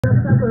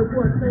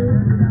Kweku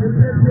Oteng,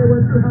 they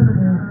were to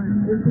animal.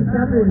 It's the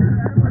family.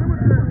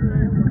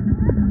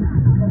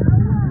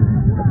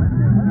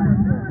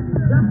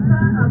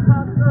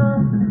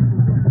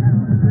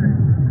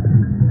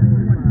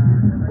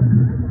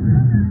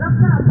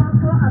 Dr.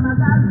 Apostle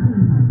Amagasi.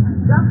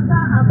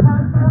 Dr.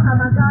 Apostle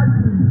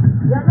Amagasi.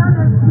 Yana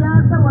the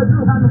Siasa Wadu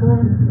Hanomo.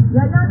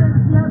 Yana the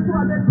Siasa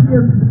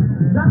Wadu.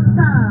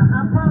 Dr.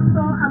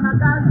 Apostle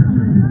Amagasi.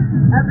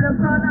 Every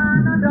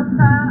corner,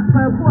 Dr.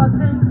 Kweku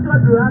Oteng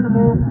Wadu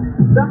Hanomo.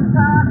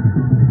 Dr.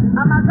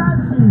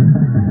 Amagasi.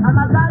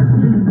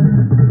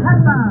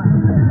 Heba.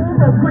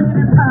 Mugo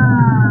Kunyiripa.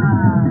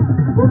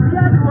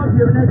 Obiani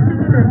Wobio na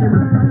chini na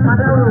nimu.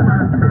 Madaroma.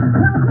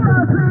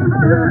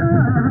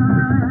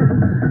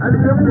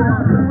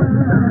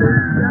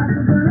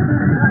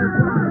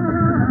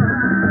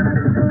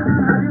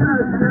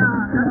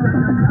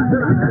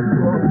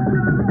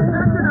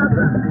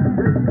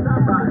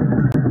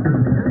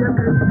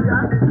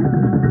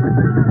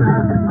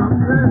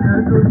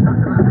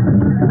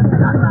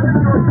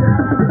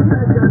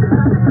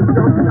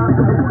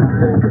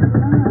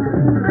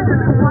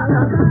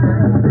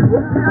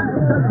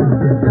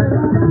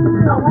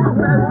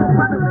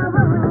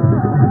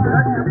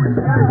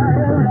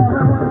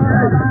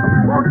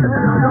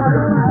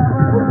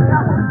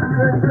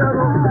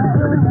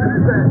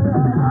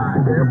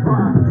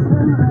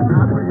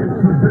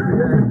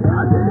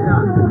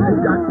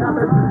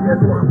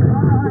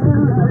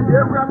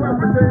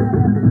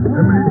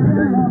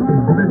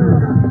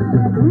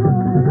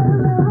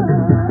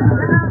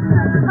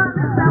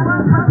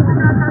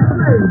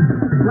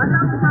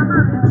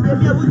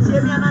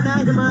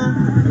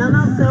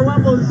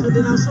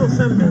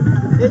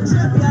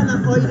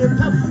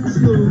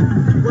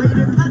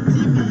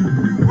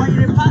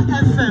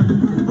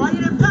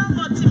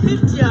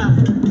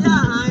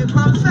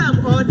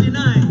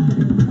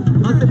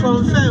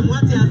 Confirm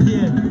what you are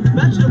here.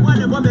 That's the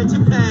one about the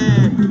chip.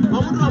 I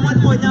want to one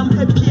more young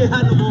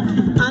Appiah&others.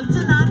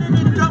 Until I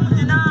need to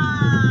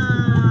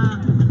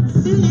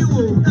see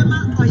you, Emma,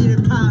 or your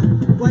car,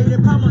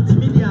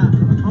 multimedia,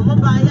 or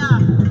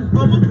mobile,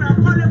 or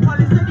mobile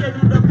policy,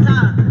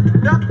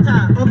 doctor,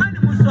 or man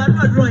who's one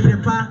more drawing a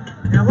car,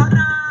 and one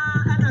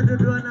another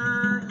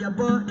donor, your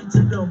boy, it's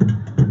a dog.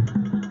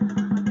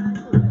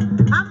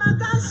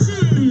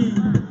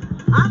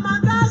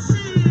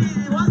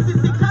 Amagashi, what's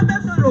this?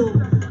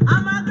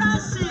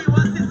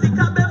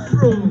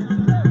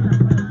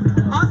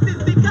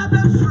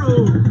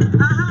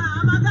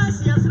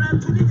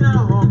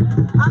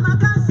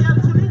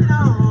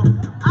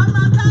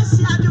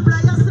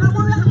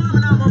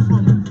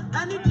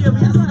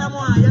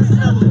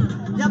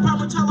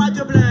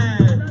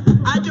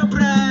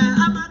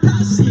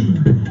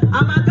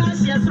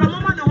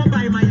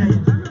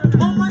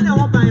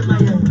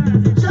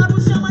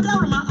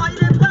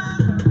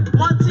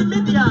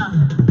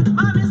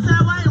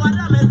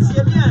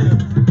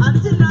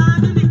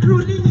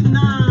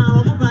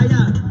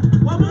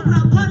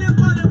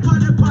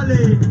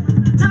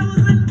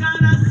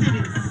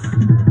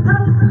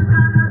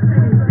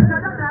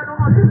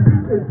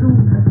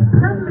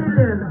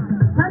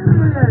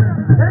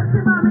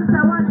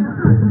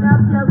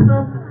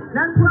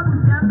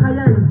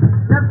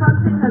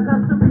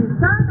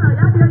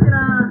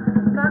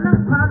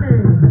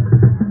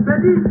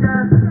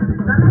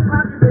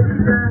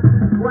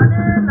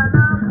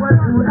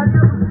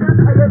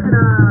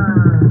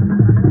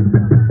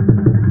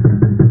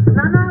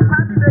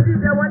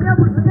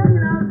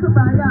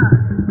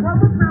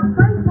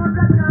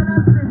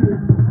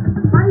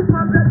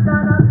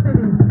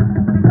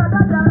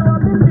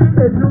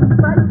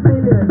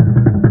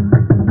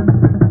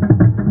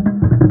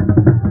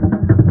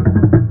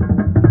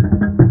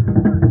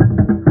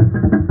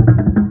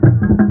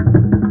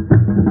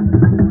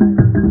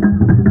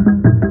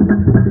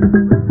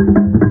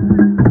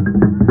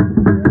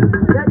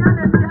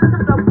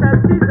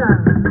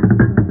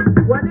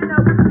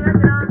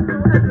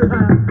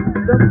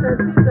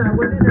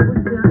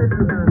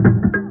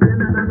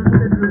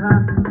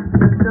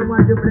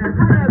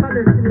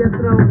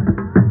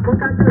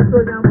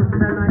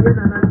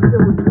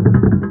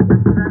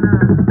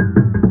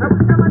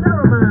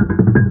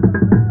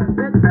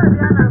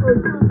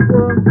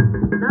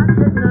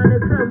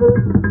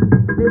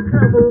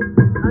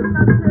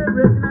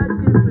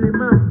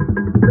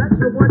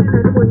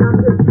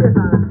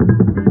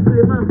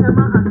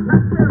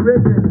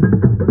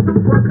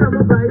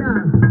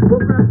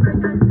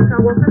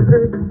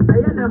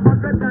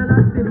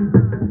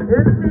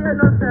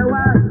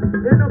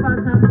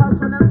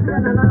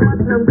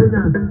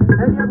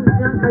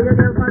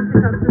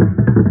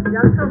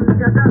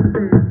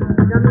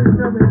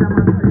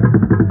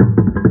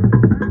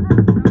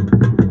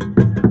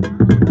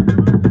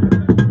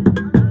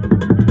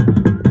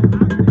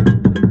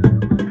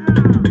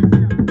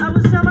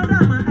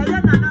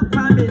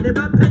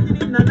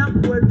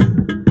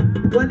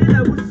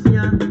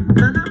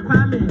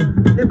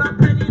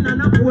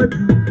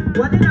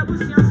 What did I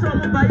was your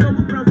song by your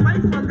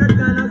 500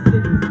 Ghana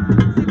cities?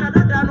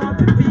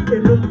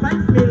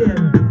 5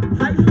 million.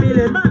 5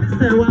 million. Man,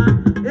 say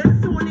what?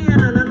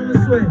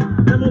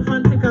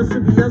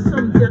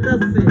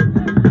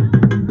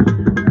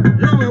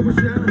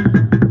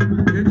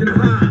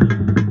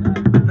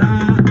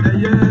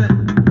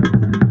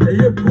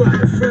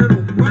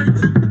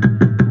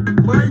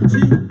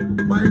 mighty,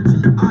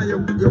 I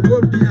am your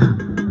word here.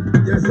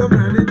 Yes, I'm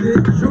unity.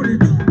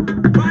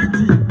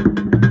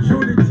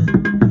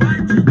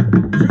 Mighty,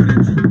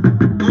 unity.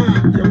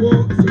 Your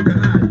word so can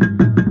I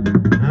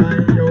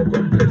your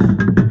complex.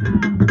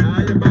 I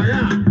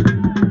Baya.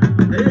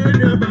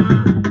 Enaba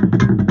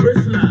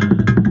Bresla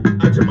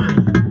Ajamai.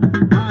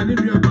 I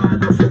need your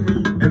bad for me.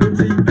 I don't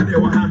think any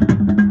waha.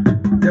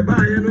 The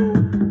Baya no.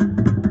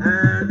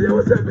 There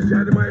was a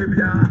Messiah Maya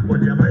or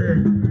the Amaya.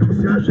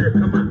 Messiah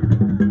come on.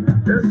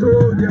 And so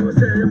there was a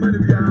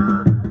Manibia.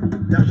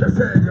 Yasha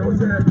said there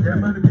was a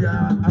Manibia.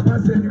 I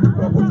must say you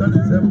could put on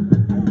them.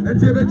 And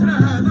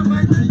Tibetana, the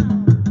mighty.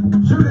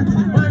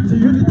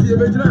 Unity,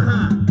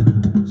 Bedraha,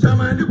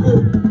 Shamaniko,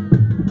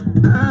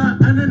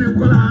 and then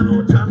Colano,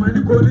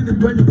 Chamaniko, in the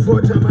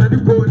 24,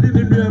 Chamaniko, in the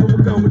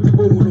Muka with the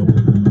Bomuno.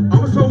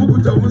 Also,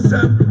 Mukuta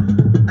Musam,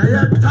 I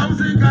had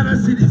 1,000 Ghana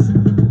cities.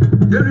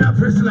 Then we are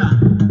Presla,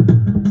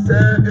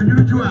 say, and you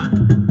do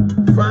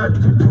 5 to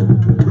 2,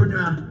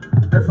 Gunya,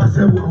 if I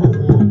say,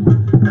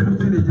 and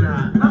Tinija,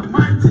 not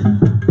mighty,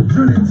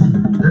 unity,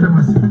 then I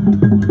must.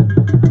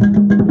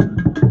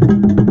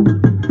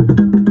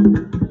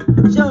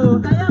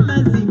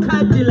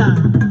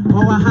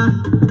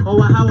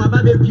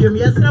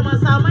 Yes, I'm a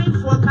Samai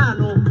for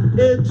Cano,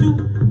 two,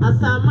 a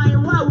Samai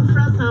wow,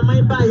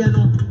 Frasamai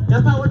Bayano,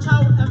 if I watch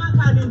out, a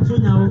Macan into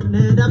now,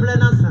 double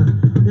answer.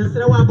 Yes,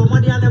 there were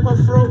Bomadiana for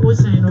Fro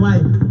Ocean, why?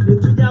 The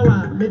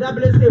Tujawa,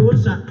 Medable say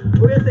Osha,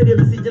 who is the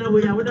decision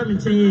we are with them in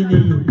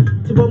Chayne,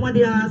 to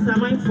Bomadia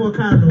Samai for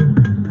Cano.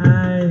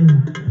 Aye.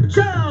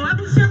 Sure, I'm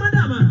sure,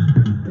 Madama.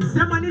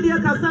 Someone in the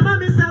Casama,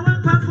 Mr.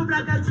 One Pound for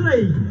Black and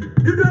Sway.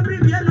 You don't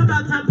bring me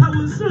about Tampa,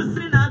 will soon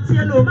see that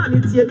yellow man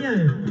in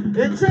Tiamia.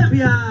 And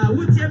Chabia,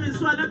 would tell me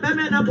Swan and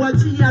Bamana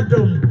Boachi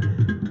Yadom.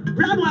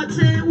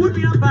 Brabache would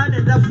be a band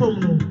and that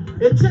phone.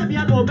 And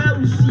Chabia no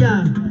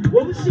Barusia,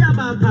 Wosia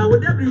Bapa,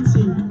 with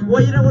everything.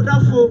 Why you know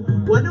that for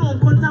one on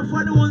contact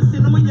for no one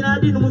sin, when you are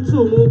in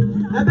Mutumu.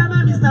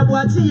 Abama Mr.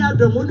 Boachi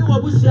Yadom, one of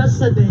Busia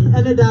Saturday,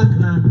 and a dark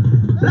man.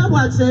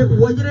 Brabache,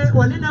 one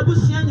in a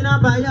Busia in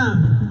Abaya.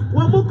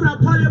 One mukra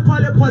poly,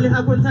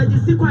 I can tell you,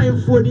 Sequoia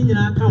and 40 in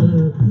our account.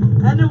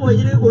 Anyway,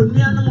 you know,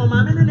 me and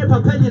Mamma and a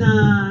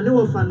Papania,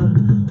 no fun.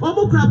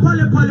 Omukra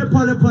poly,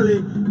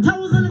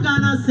 1,000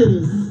 Ghana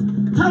cities.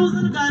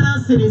 1,000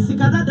 Ghana cities.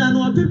 Sikada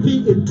dano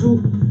pipi into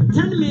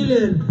 10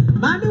 million.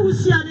 Mami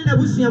usia ni na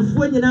busia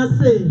fueni na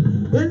say.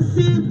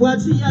 Ensi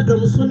buachi ya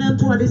domsone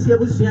to adisi ya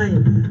busia.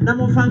 Na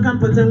mfanka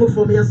mpatangu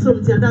from ya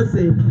somti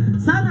adase.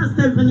 Sana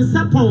Stephen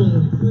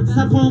Sapon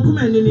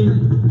kuma nini.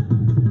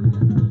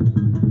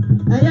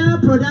 Aya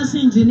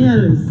production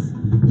engineers.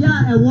 Ya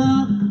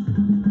ewa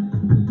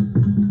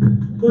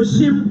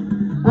Oshim.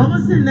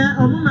 Almost in there,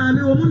 Omami,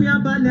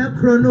 Omumiaba, ne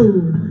chrono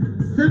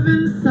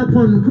 7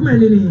 Sapon,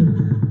 Kumanini,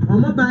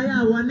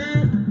 Omobaya, one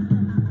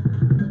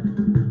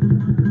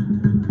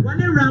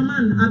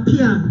Raman,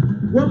 Appiah,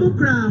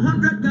 Wamukra,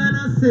 100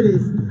 Ghana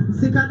cities,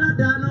 Sikada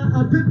Dano,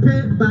 or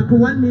Pepe, back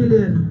 1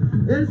 million,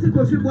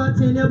 Ensiko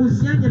Fibuati,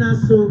 Nebusiana,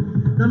 so,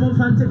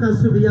 Namonfanteka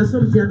Subi,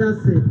 Yasom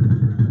Tiadase.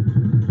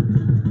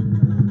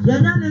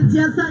 Yanan and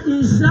Tiasa in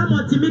Islam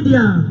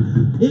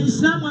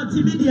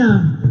multimedia.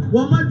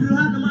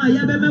 Wamadruhanama,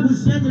 Yabema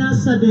Busiana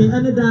Saturday,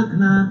 and the dark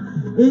now.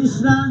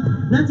 Insla,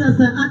 not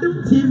just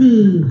Adam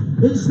TV,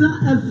 Insla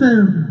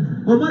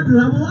FM,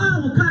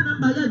 Omadruhamo, car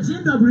number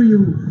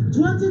GW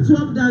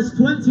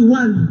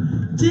 2012-21,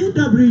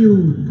 GW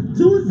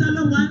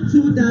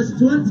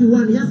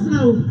 2012-21. Yes,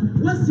 now,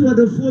 what's your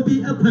the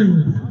phobia a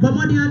pine? But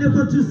money I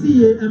never to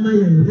see it, am I?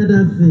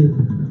 That's it.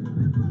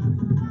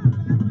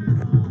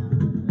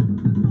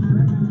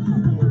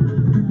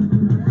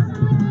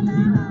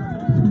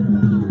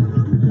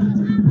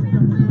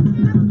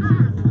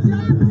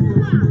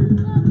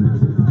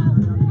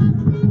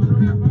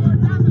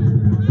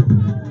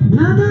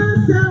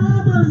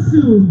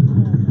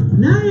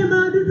 Now you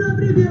might do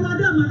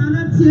Madame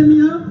and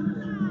Tiemio.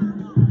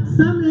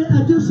 Samle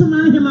Ajusuma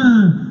Hima,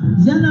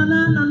 Yanana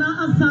Nana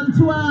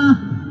Asantua,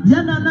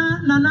 Yanana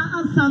Nana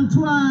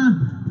Asantua,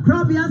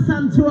 Krabia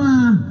Santua,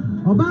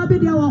 Obabi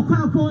de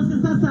Wakako,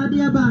 Sasa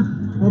Diaba,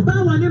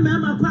 Obawa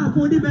Mama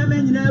Quaco, the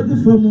Bemen in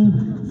Agufomo,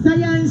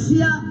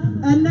 Sayansia,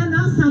 and then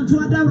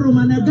Asantua da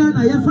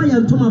Romanagana, Yafaya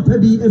and Toma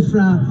Pebi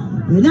Efra,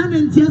 Yan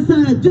and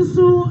Tiasa,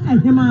 Jusu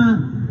and Hima,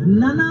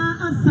 Nana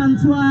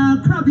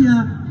Asantua,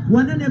 Krabia.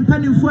 One and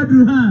penny for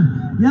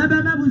Druha,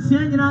 Yabama was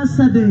saying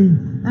Saturday,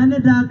 and the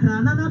dark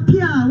Nana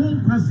Pia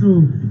won't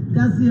castle,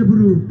 Cassia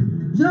Brew.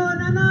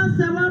 Jonana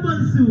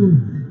Sawabansu,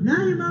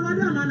 Naima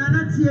Madame and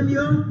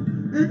Anatiemio,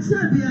 and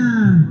Chabia.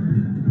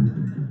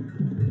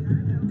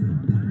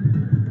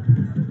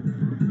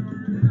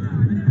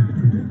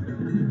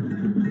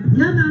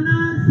 Yanana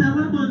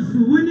Sawabansu,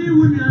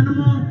 Winnie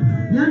Animal,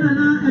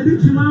 Yanana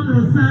Edichimam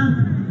Rosa,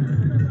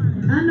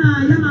 Anna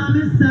Yama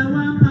Miss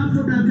Sawa,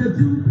 Papa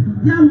Bracatu.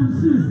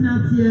 Sus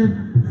Natia,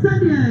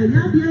 Sadia,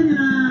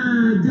 Yadiana,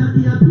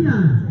 Jackie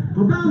Appiah,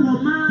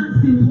 Obama,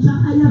 Sincha,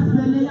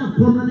 Ayafele,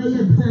 Apomana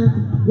Yet,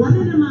 one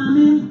in the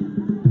Mammy,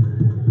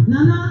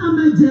 Nana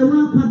Amajewa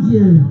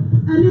Quadia,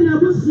 and in a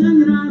bush young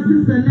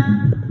sister,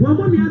 one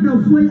woman had a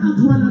way at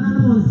one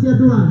another on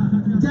Siadua,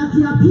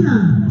 Jackie Appiah,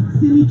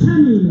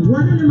 Sinichani,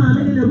 one in a man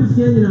in a bush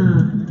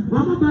young.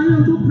 One buy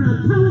your book for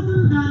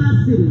 1,000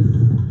 Ghana cities.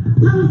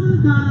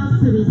 1,000 Ghana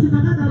cities. If I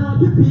got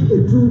a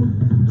PP,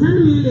 10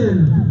 million.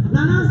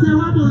 Nana say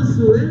one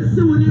bonsu, and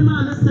so when a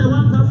man say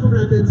one cup for a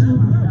two,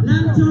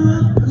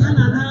 Nanto,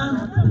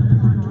 Yanana.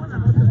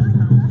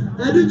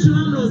 I do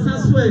children no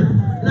saswe.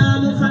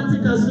 Now I'm fancy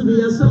Kasubi,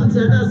 a song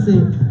to say.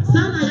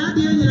 Sana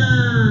Yadina.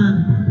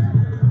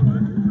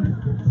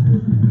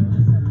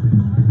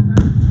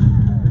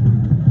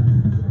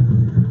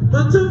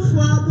 But two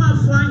for one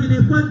flying in the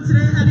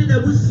country and in the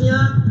Busia,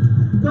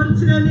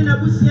 country in the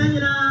Busia,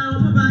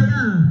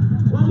 Mobaya.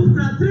 One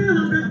for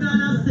 300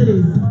 Ghana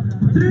cities.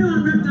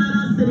 300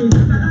 Ghana cities.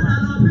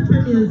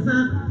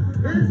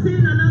 And see,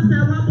 Nana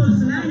say one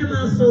was name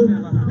also.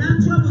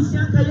 Natural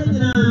Busia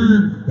Kayana.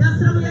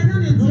 Yasam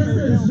Yagan and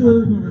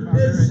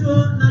yes, so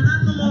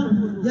Nanamo,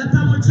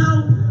 Yakamochao,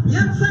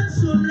 Yakan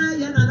Sumla,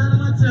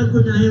 Yanana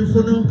Trakunya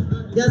Infono,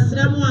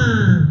 Yasramwa,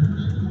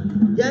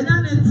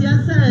 Yanan and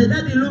Tiasa,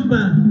 Daddy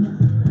Lumba,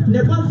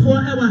 Never for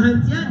our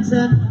hand yet,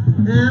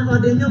 or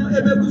the young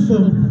Ebebufo,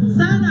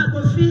 Sana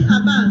Kofi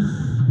Abbas,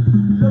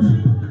 Kofi.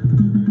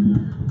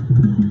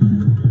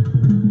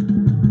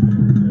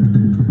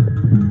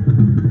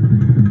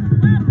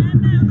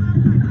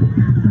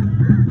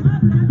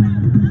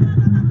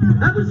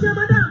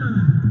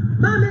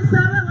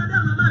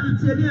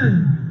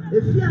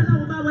 If you are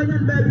now about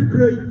when baby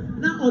cry,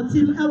 now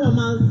Oteng our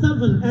man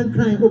 7 and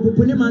crying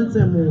Opupuni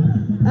Mantemo.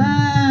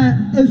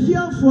 If you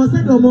are for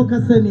said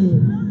Omokasani,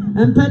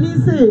 and Penny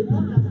say,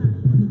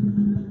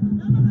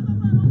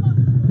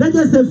 that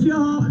is if you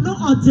are not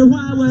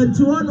Otewa went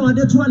to one or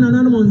the 2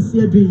 anonymous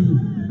CB.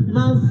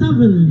 Man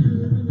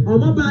 7 or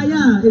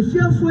Mobaya, if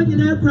you are for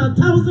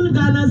 1,000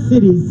 Ghana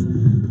cities,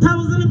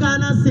 1,000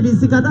 Ghana cities,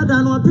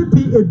 Sikadada no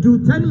PP, do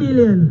 10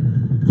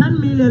 million.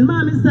 10 million,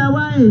 Mammy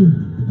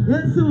Sawai.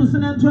 Yes, so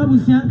soon and trouble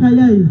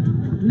Shankayai.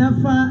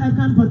 Nafa, I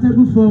can't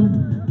portable from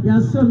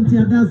Yasom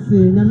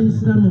Tiadasi,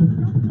 Yamisramo.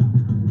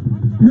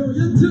 Yo,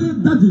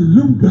 Yentil Daddy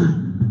Lumba.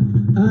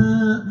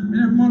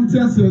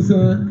 Montias,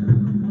 sir.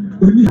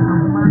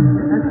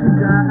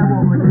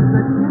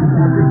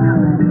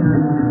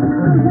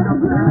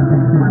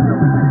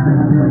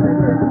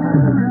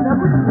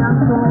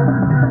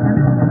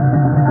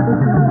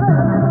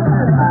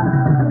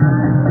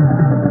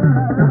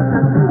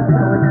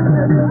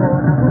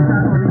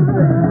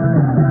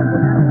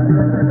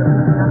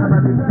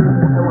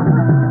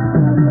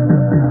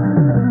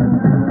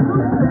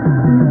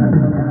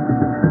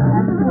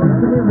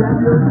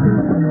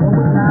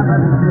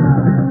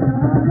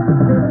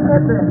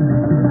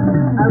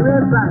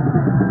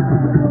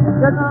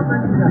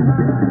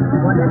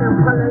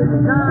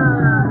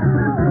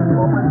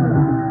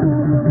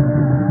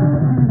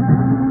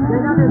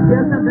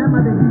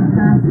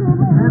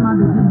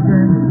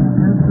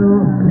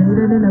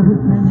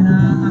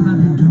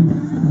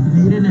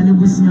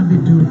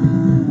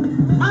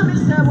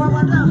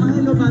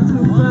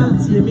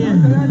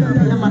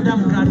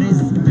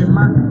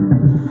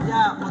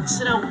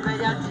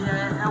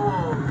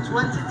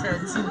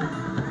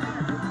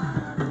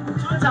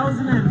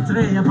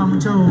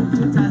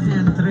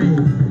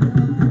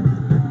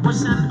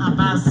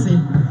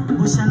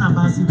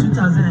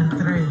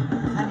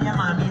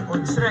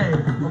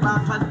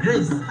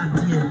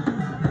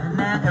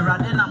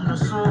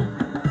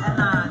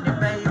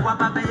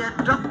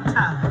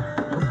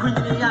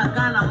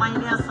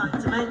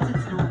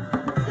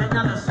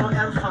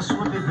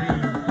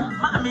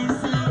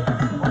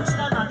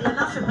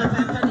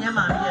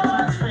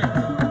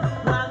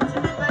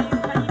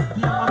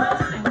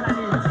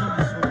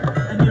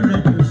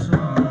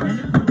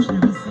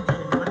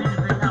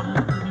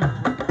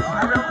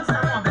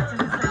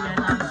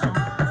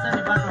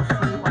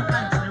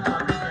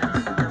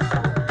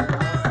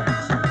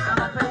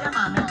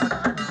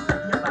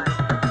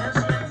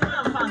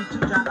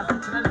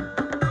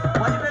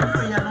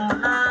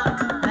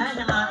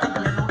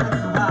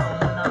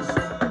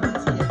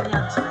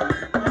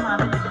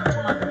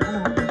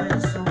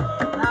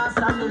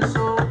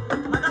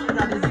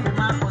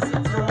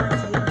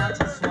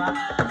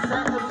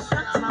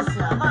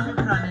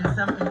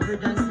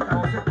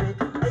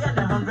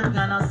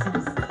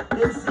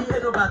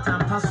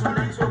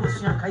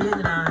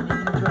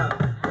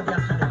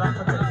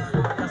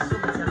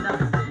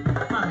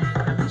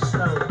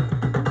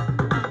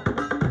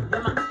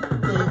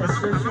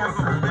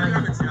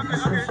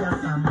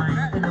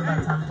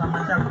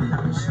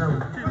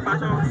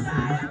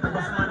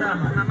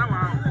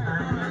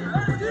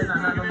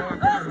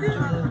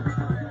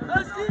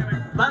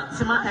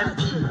 Bantima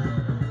MP,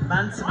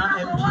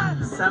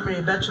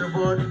 Sammy Bachelor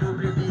Board,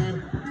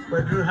 Dubridi,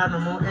 Boadu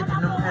Hanomo,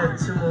 Edino,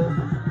 Tumo,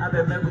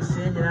 Abe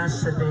Mebusi, and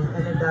Ashade,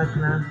 and a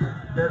darkna,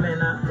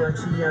 Bemena,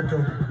 Watiato,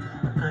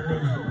 and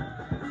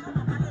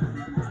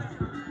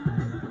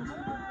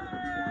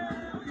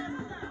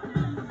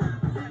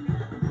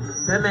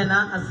Bemena,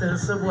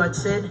 Asenso,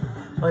 Wache,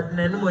 but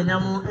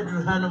Nenuamu,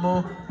 Edru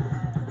Hanomo,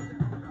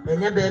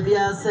 And your baby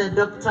said,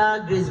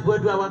 Dr. Grace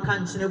Boadu, our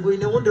country, we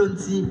know don't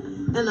see,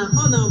 and an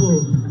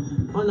honorable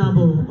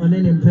on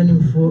any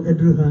penny for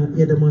Edruha,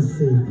 yet must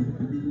say.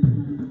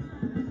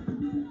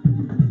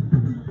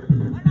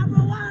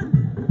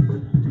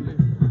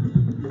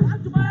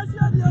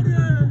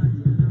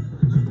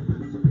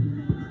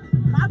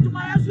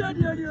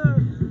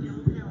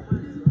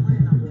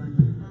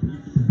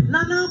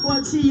 Nana,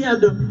 what's he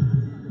had?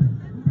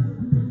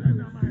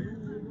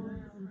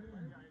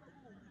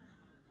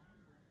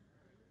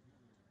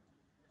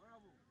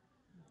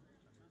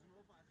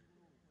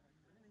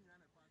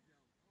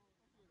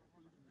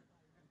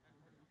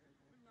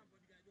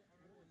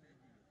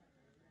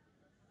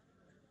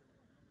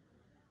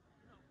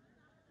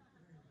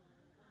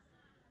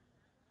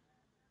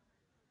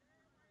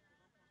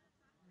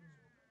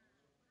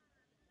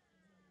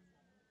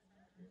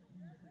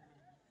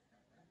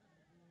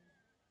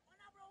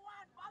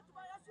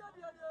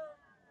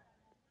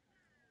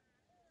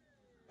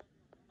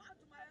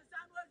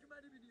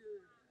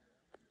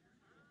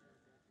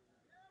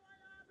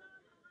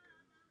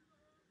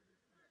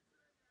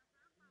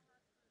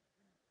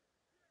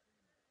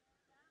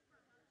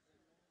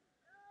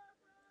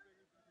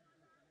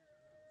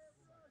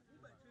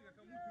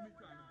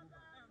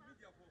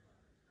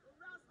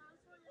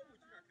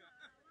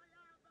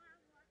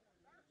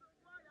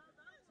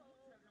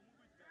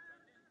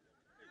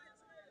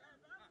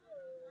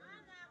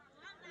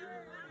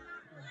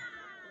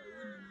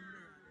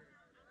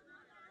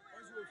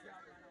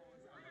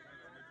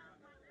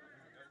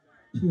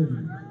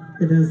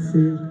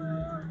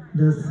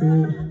 That's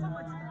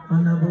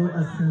Honorable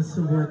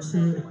Asenso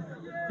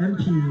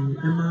MP,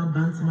 Emma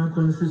Bantama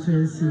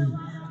constituency,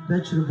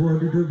 Bachelor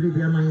Boadu Dobby,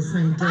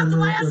 Saint Tano,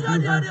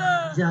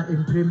 Ja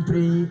in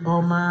Primpri,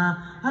 Oma,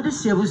 how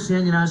does she ever see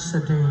any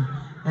Saturday,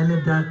 and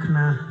a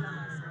darkna,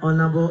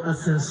 Honorable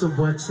Asenso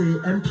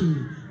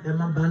MP,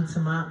 Emma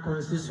Bantama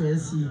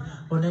constituency,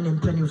 on an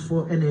penny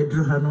for any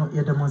Druhano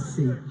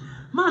Yadamasi.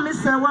 Mammy,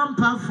 sir, one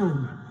powerful,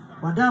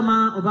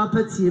 Wadama,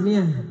 Obapati,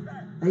 me.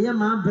 I am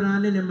my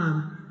brand and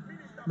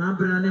my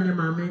brand and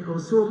mammy,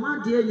 also my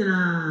dear, and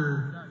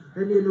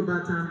you know,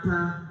 but my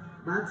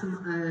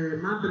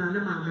brand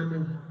and mammy.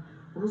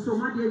 Also,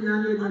 my dear,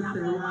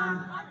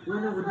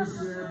 one of this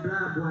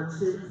blab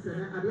watches,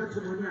 and I got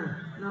to money,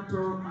 not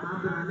all my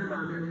brand and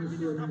mammy,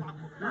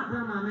 not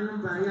my mammy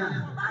and Baya.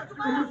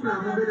 I look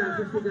like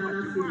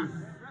 $150 series.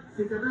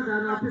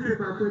 Canada, people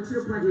about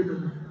 $1.5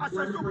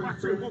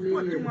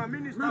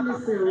 million. Mammy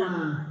say,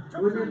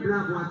 when they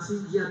grab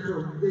watching Yato,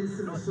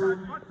 Vincent so,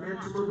 and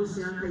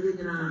Tomobusianka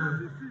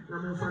Yagana,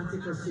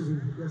 Namofantica City,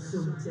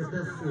 Yasum,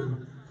 Tiadasi,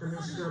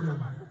 Kamishama.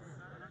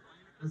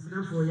 As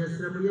enough for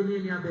yesterday,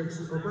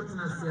 Yabechi, or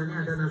Botanasi, and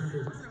Yadanasi.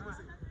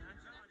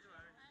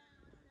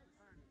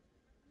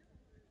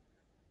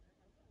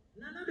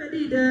 Nana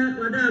Betty there,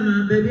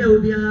 Madame, baby, I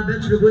will be a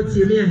better good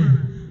team.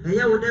 And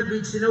ya would have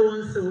been no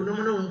one so no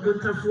one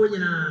could have for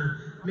you.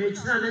 Make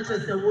Sana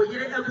just a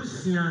warrior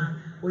Abusia,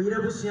 or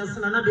Yabusia,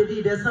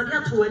 Sanabedi, there's a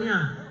yet to any,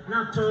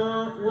 not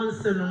all one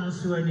son on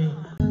Swany.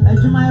 And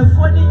to my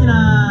phone,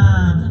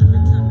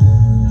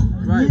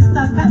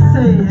 Mr.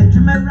 Cassay, and to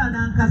my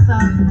brother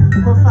Nkansah,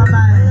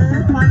 Kofaba,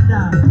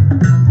 Panda,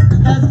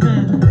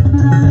 husband,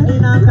 and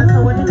in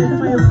Nkansah, what did you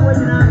try for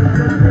you?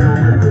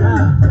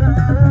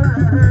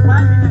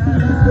 5 minutes,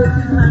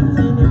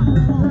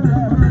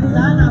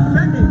 Sana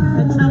friendly.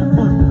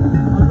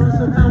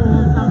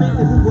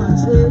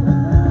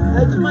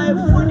 My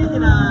phone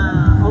in a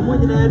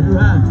woman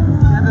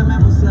never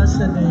members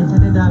yesterday,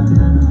 and that.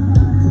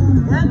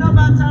 And no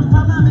matter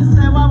Pama,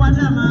 Mr.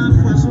 Wadama,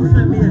 for so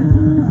familiar,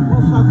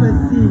 of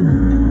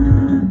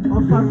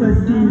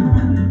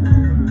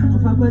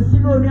Aquasi,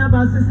 no near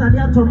Bassis, and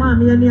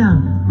Tomamia,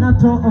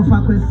 not all of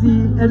Aquasi,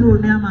 and no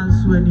near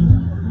Manswani.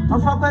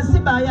 Of Aquasi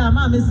by a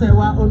mammy say,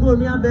 well, or no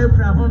near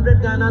Belfra,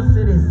 100 Ghana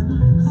cities,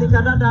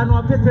 Sikada,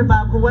 no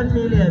paperback, 1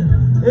 million.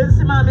 It's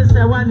mammy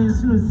say one in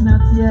Sluice,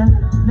 not here.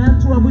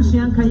 Not to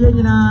Abushian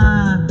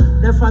Kayena,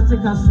 the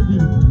Fatica Subi.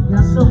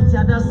 Your son,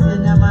 that's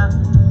the Yama,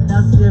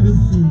 that's the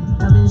ABC.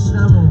 I mean,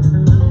 Shamo.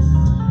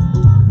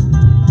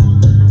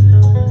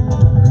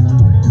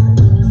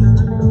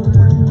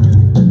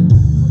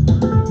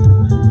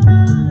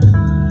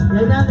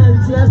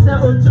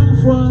 Otum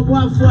for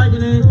Boafuan,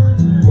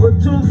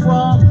 Otum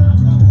for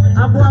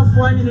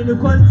Aboafuan in the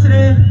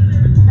country,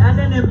 and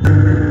then a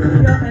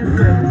pure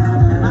effort.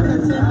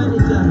 Marketing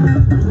manager.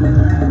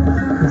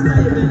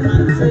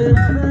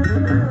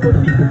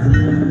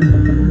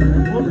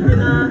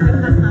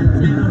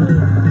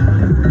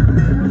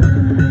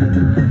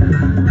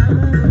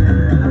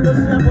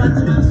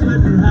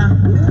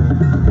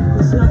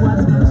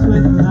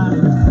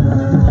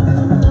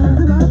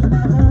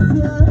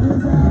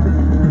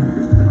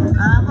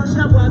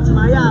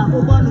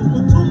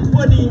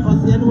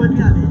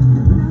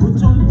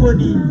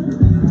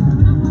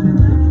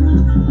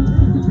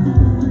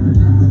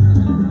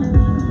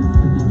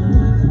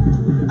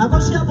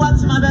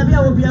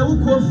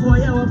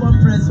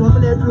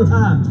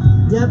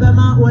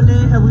 Yabama one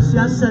a was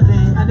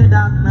yesterday and a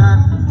dark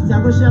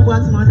Sabosha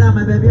was Madame,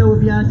 my baby will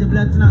be at the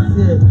blood now.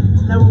 Say,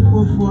 I will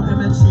go for a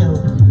match.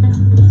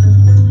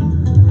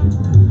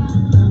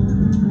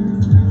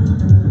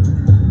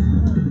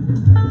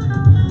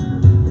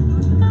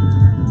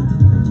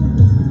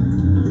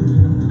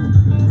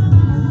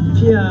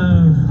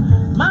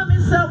 Mammy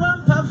said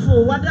one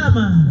puffle,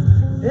 Wadama.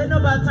 Ain't no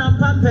batam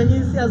pump and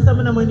you see a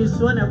summoner when you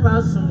swan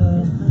across some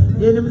more.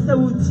 Ain't Mr.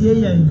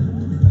 Woodsy.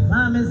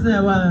 Mammy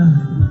said,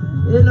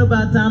 ain't no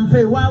batam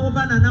pay. Why would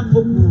banana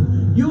poku?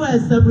 You are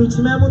a rich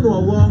man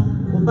or war,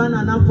 or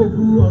banana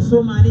poku, or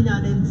so many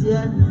and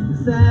say,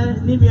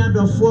 Nimia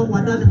do for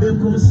what that been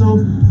come so.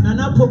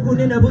 Nana poku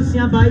in a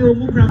busia by your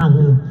mukra.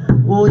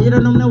 Oh, you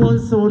don't know one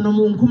so no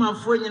moon come out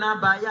for you now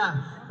by ya.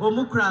 Or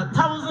mukra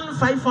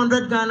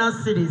 1,500 Ghana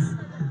cities.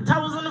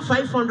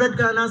 1,500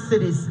 Ghana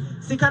cities.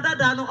 Sikada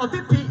dano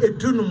opipi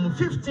edunum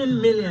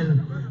 15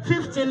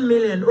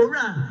 million.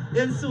 Ora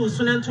ensu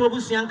sunentu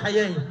obusian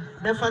kaye.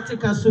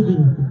 Nefatika subi.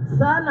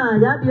 Sana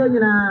yadio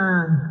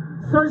nyina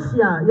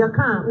social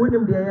yaka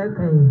unim de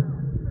yakan.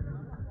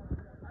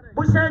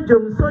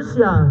 Bushenjum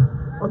social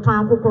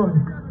otan akoko.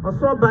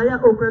 Oso baya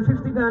okra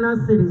 50 Ghana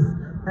cities.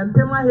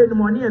 Empema he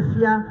money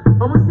afia.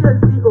 Omusi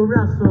esi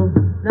ora so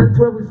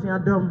nantu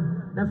obusian dom.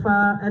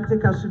 Nefa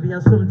etika subi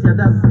asomti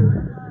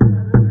adase.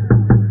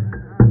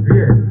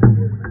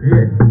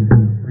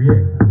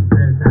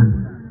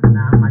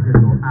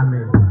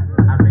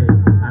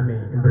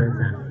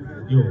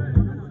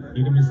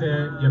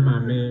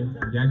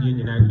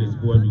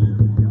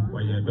 Boadu,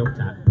 or your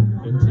doctor,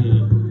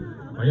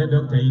 or your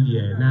doctor,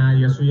 India, now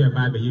you're so your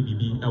baby,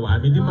 baby, our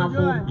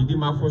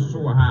Midimafo,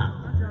 Soha,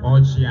 or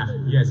Chia,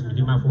 yes,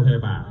 Midimafo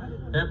Heba,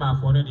 Heba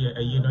for a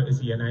year is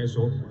here, and I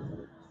so.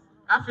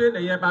 I feel the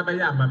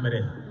Yabaya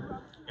Mamre,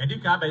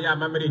 Edika Baya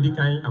Mamre,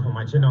 Dikain,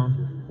 Afomachino,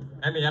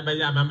 and the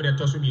Yabaya Mamre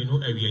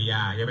Tosumino, a year,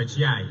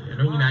 Yabachia,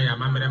 and only I am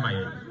Mamre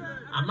Maye.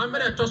 A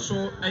Mamre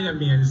Tosso, I am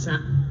me and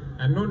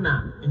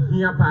Nona, in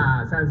here,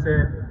 pa,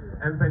 Sanse.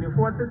 And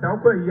 24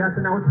 years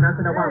now,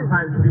 one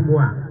pine to be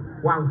more.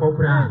 One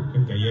cocra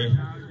in Gaye.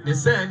 The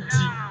same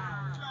tea.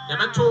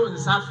 Yamato and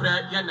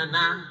Safra,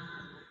 Yanana,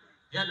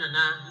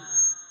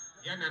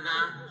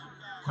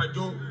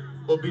 Kwadwo,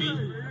 Obri,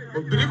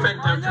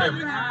 Phantom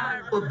Frame,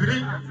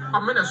 Obri,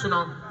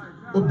 Amenasuno,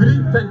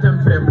 Obri, Phantom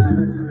Frame,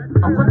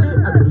 Okoji,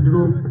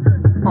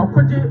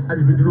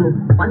 Abidro,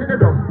 one in a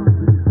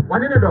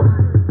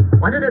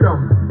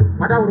dome,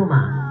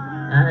 Madauruma.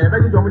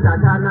 Every dom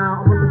tatana,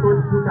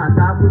 almost to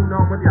Tatabu, no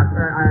more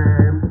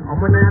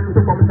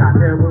to come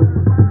Tatabu.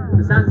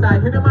 The Sansa,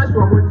 Hinemas, you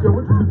want to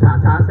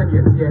Tatas and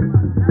yet,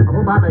 I'm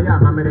a Baba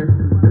Yamamere.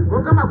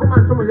 Don't come up to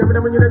my Yaman,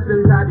 and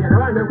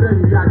I never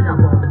you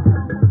are.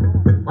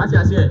 What I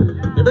say,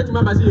 the better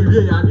Mamma see you,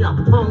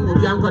 Pong of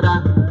Yankoda.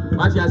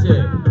 What I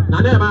say,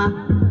 Nanema,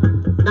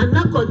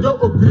 Nanako do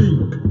agree.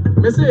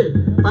 Messay,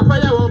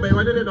 Papaya won't be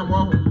one in the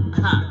more.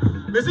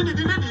 Messay, the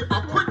dinner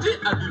of Quinty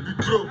and the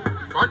true.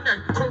 On the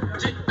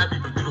country,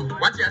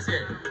 what you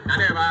say?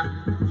 Naneva,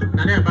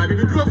 we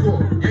do for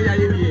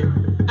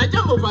a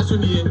jump of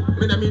Asuni,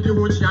 Menamidi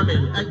Wuchame,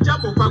 a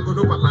jump of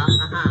Pagodo Papa,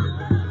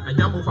 a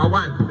jump of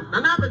one.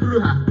 Nana drew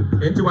her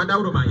into one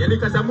Dauruma,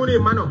 Yelika Samuni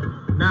Mano,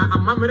 now a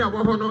Mamma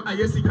Wahono, a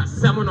Yesica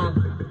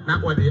Samono,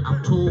 not what they are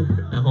told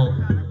the whole.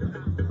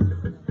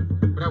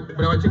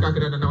 Brava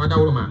and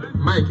Dauruma,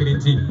 my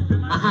Kirinti.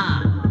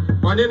 Aha,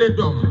 one in a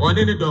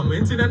dome,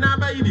 into the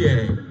Naba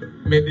idea.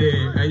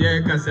 Mede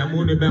aye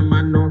kasamuni be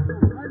mano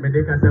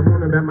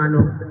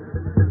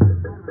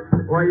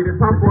o yiri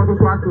papo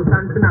so ato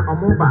santina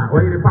omoba o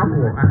yiri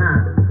papo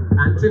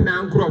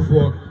antina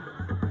nkrofo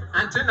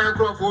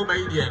ba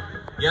ide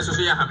yeso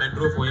so ya ha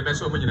bedrofo ye be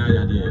so munyina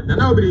ya de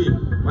na obiri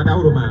wada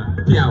uruma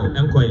piao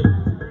enkoy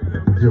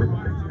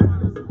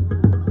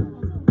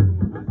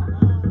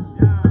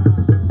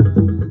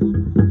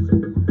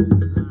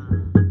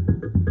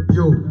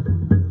yo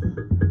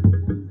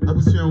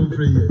abusia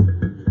umfreye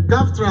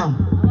Gaftram,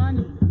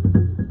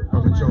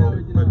 I'm sure,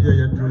 my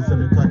dear, drew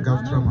some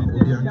Gaftram and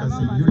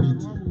Nkansah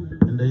unity,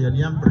 and the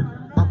Yaniampre.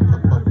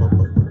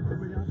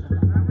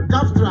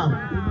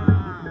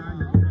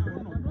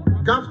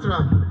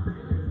 Gaftram,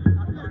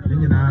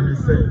 Ninyan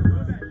say,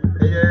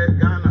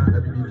 Ghana, I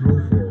be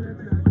drove for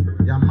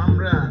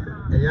Yamamra,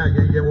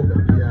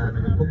 Yawabia,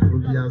 and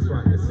Pokrubia, so I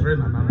is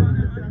Rena,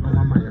 no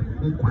Mamma,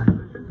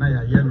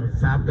 Naya Yeno,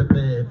 Sabe,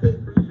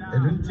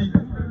 and Unti,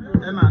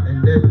 Emma, and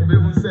then we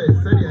will say,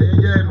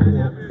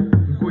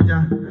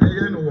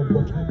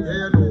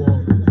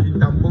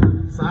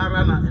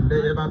 Sarana and the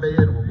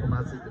Ebabayan will come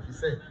as if you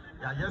say,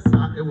 yes,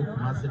 sir, it will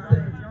come as if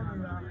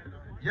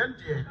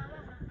Yanti,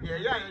 Yay,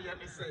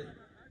 say,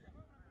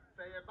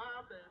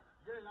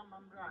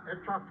 a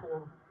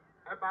trapper,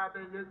 a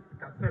baby, yes,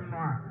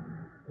 Casemnoa.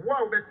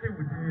 What we see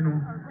with you, no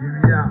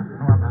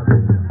about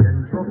it, and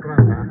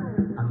Jokrata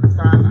and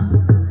Sana,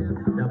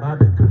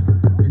 Yababeka,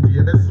 in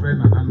the best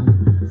friend,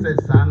 and says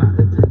Sana,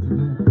 and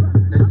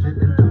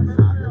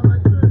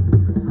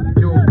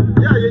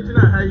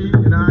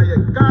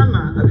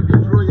Ghana, I be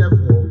draw here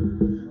for.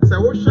 So,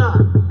 Osha,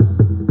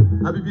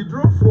 I be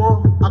draw for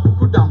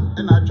Akukudam,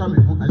 and I try me.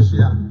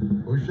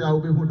 Osha,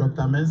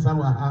 Kwensa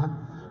waha,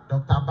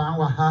 Dr. Ban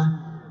waha,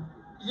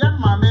 Yan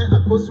Mame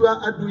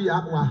Akosua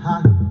Aduya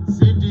waha,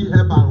 CD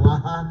Herbal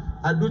waha,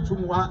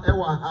 Aduchumwa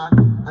ewaha,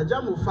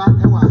 Ajamufa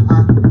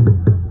ewaha,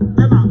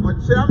 Ena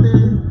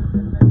Ochemi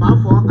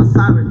Bafo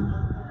Asari,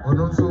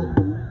 Ononso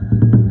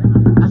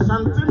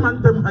Ashanti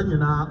Mantem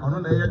Hanyina,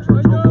 Onon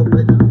Ayatro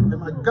Penny,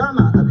 Emma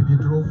Ghana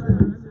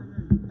Abibidrofo,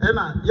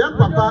 Ena Yan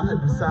Papa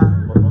Adusa,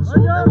 Ononso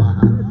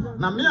ewaha.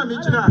 Na me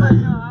amichina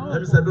hai,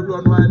 em se dodo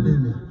no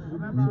anemi.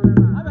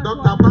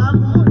 Dr. Ban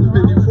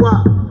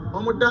Bedifua,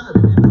 omoda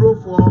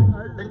Abibidrofo,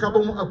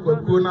 enkabo mu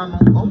Kweku na no,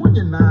 omo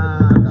nyina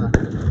da.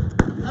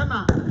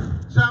 Ena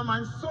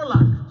Chairman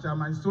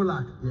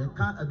Solak, ye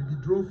ka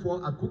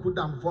Abibidrofo akuku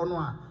damfo no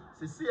a,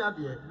 sisi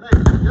ade na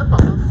ye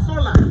papa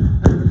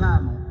Solak na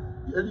no.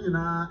 Ye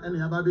nyina ene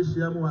ya ba be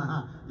hia mu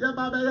ha. Ye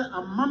ba be ye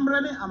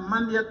amamre ne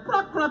amane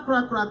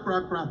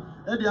kra.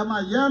 E de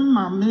ama ye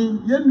mame,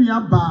 ye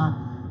nua ba.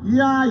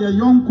 Ya ye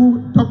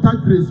yonku Dr.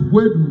 Grace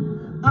Boadu.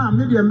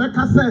 Me de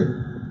meka say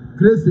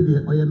Grace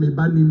de oye me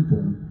ba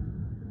nimpon.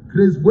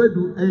 Grace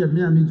Boadu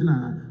me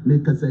amigina me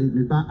ka say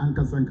me ba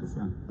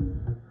Nkansah.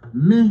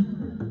 Me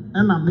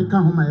ena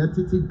meka homa ye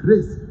titi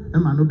Grace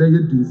ma no be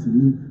ye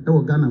dinsini e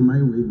wo Ghana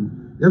my way mu.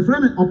 Ye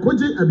frame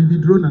okoje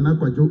abibidro na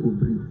kwadwo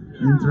obri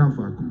ntra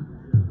faako.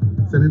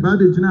 Se me ba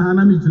de gina ha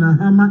na me gina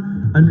ha ma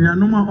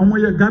anuanom a omo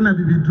ye Ghana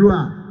bibidro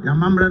a ya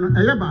mamre no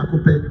eye ba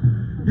akopɛ.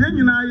 Ye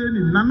nyina ye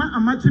ni nana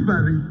amachi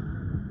bari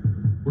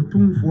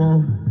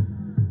otumfo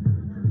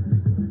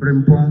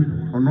brempon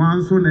ono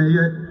anso na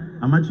ye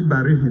amachi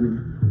bari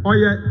hene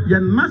oye ye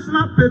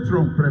national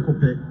patron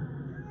prekope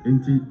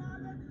enti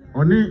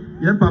oni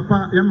ye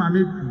papa ye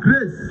mami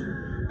Grace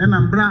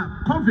enambra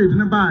covid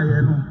ne ba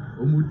ye no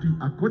omudi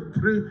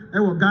akotre e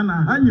wo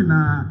Ghana ha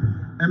nyina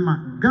ema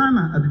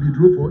Ghana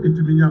abibidrofo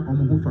etuminya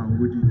omo ho fa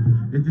ngodi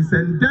enti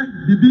sende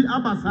bibi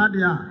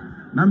abasade a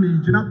na me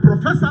gina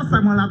Professor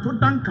Samuel Ato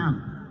Duncan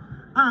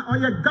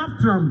oye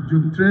Gaftram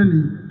Jum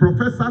Training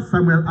Professor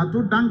Samuel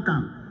Ato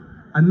Duncan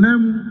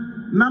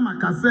anam na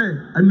makase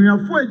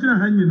anuafo agina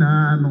ha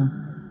nyina no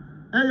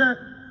eye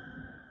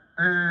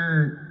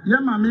ye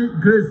mami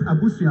Grace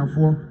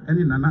abusuafo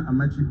eni nana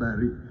amachi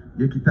bari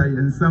ye kita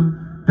ye nsam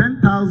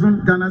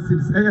 10,000 Ghana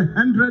cedis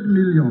 100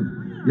 million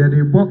ye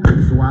de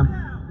box wa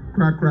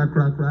kra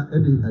e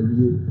de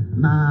awie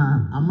na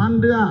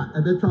amande a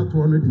e be twa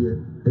to no de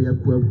e ya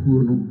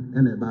kuakuo no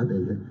e na ba be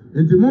ye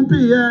enti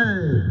mompi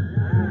ye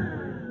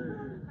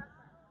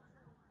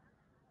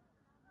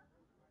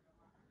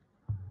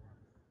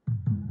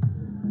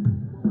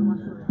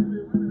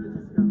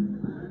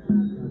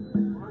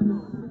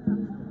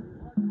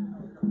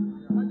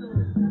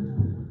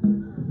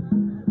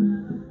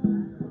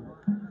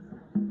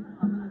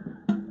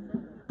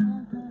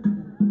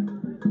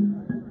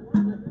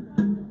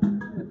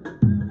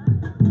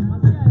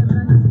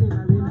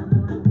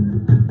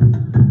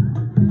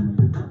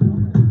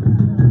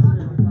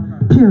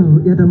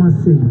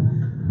Yadamase.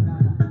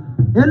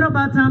 Elo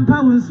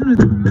batampa unsunu.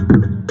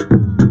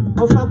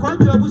 Ofa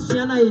kwadwo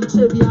abusia na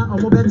yenchebia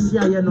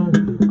omobetia ye no.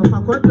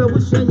 Ofa kwadwo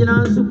abusia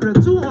nyina nso pre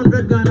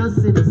 200 Ghana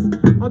cedis.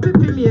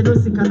 Obipimi eno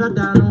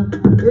sikadada no.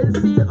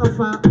 Ensi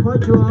ofa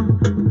kwadwo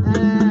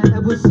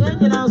abusia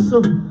nyina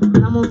nso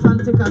na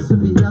monfantika so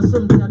bi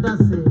yasom ti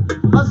adase.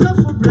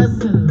 Osofu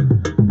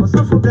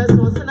blessing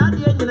wose na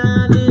ade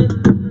nyina ne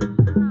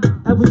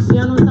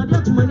abusia no sade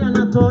atumani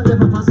anato ye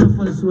papa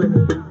sofo nso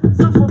ani.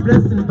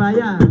 Blessing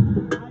Baya,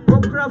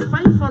 Okra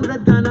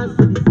 500 Ghana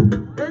cedis.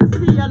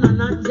 Ensi ya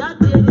nana ya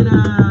de nyina.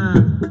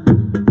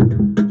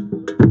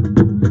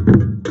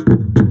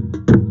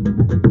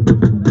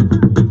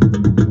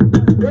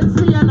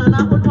 Ensi ya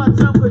nana onu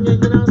atram ko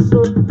nyina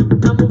so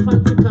na mo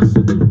fantika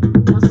so bi.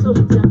 Oso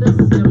ti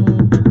adase mo.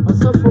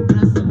 Oso for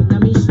blessing na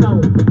mi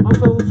shawo.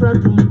 Ofa ufra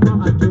dum ko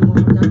adomo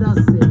ya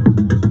dase.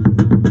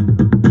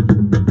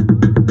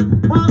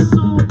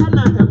 Waso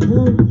ena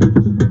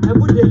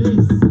ebu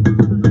delis.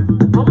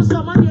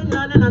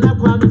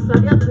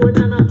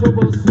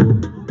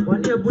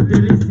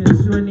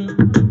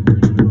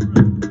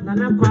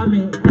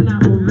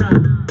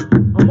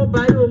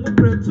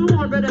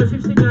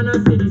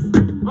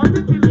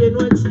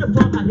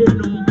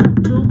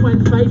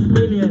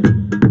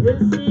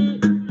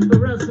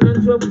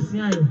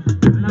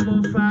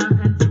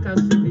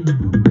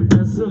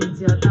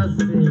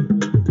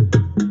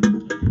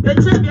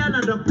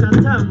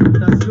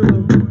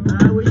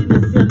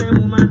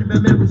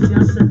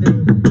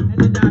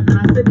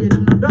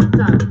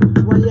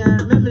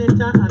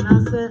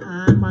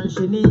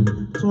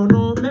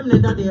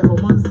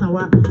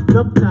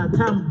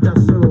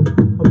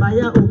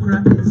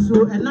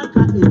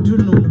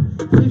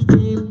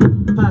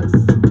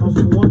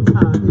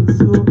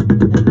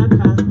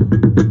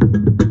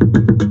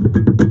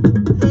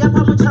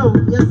 Yapa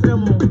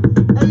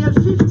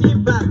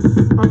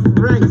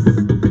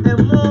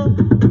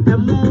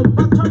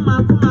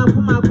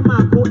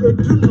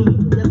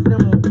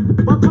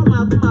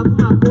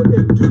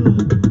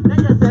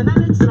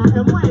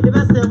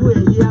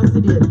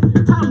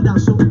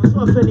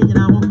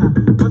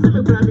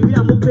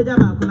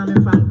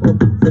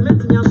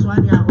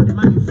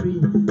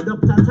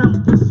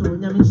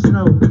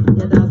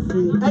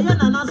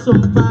Nana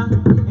Sumpa,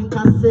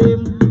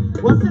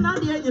 Nkansah, what's in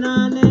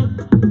the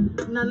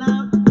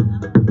Nana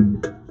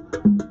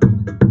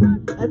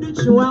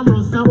Edichuam,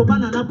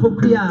 Sabana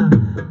Pokia,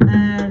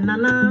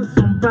 Nana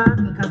Sumpa,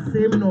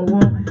 Nkansah, no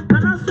war.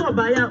 Nana saw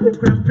by a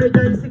Okran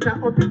Prager, Sika,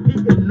 or Pipi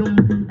in Num,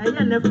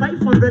 and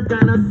 500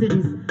 Ghana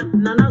cities.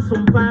 Nana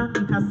Sumpa,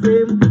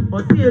 Nkansah,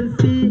 or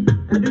CNC,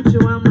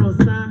 Edichuam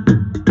Rosa,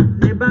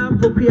 Neba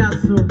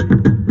Pokiaso,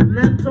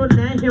 Nanto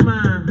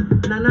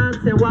Nehema, Nana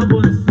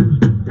Sewabons,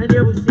 and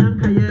there was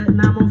Yankaye,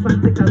 Namo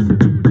Fantica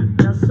Subi,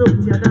 Yaso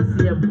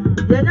Tiadasium,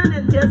 Yanan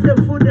and Tiasa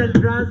Food and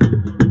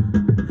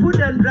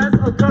Drugs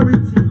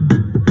Authority,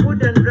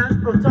 Food and Drugs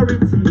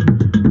Authority,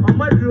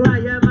 Omadru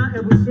Ayama,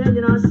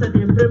 Ebusiana,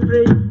 Sabi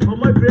Prepre,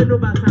 Omadreno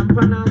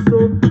Batampana,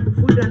 so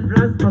Food and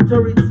Drugs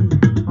Authority,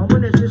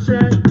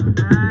 Omonesha,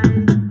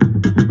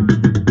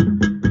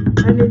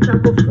 and it's a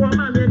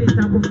performer, and it's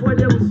a performer,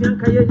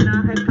 Busiankaye,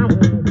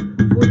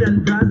 and Food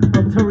and Drugs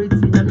Authority,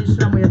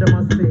 Namisha, where the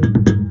must say.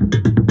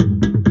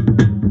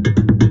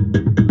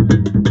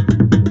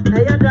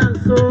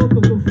 So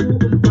Kukufu,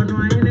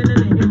 Ponoan,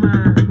 and Hima.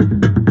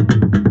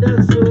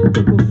 That's so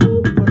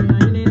Kukufu,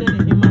 Ponoan,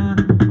 and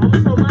Hima.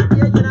 Also, my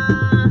dear,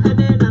 and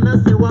then Nana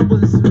say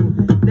Wabunsu.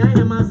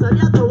 Nahima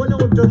Sadiato, one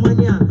of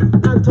Domania,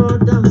 not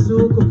told down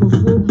so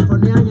Kukufu,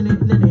 Ponoan,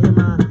 and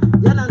Hima.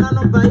 Yana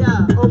Nano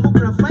Baya, or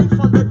Mukra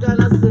 500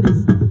 Ghana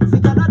cities.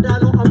 Sikana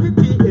Dano, or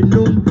Pipi in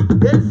Num.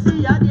 Then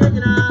see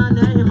Yadiana,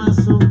 Nahima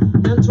so,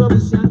 and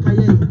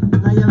Twabushankaye,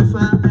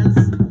 Nayafa,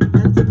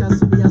 and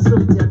Tikasubia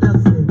Sotia.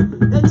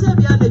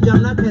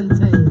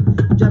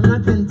 Jamna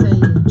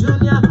Kenten,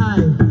 Junior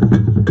High,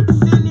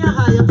 Senior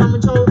High,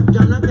 Pamacho,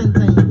 Jamna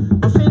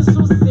Kenten,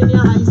 Offensive Senior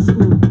High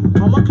School,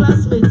 Omo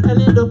classmates,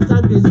 and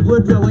Dr. Grace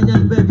Boadu, when you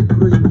baby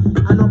crew,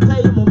 and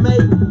Opay Momay,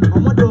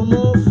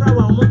 Omodomo,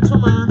 Frawa,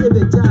 Omotoma,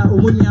 Ebeja,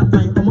 Omunia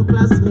Pine, Omo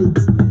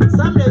classmates.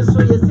 Some days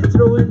so you sit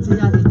through into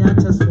your in your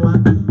chest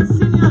one.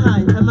 Senior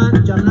High, Emma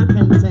Jamna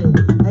Kenten,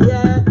 a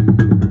year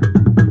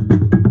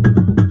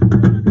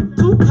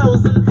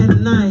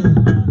 2009.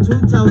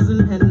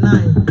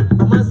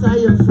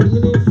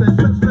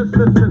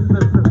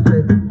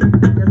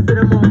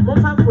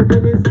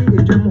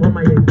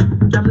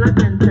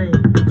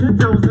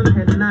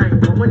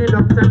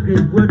 Dr.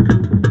 Grace Boadu,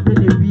 and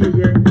the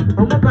BA,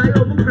 Omobai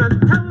Omukra,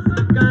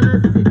 1,000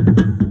 Ghana cities.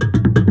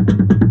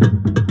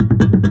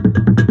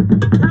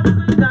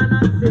 1,000 Ghana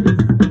cities.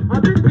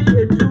 Obipi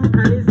Edu,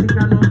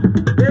 Kanisikano,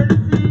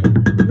 Elsi,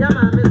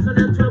 Yama,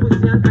 Mesona,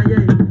 Trabusiankaye,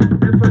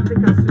 and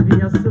Fatika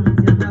Subia,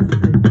 Sumtia,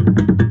 that's it.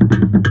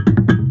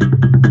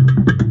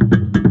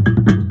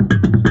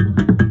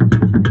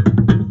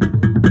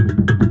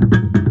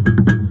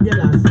 Yeah,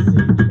 that's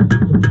it.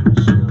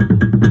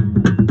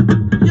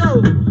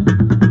 Yo!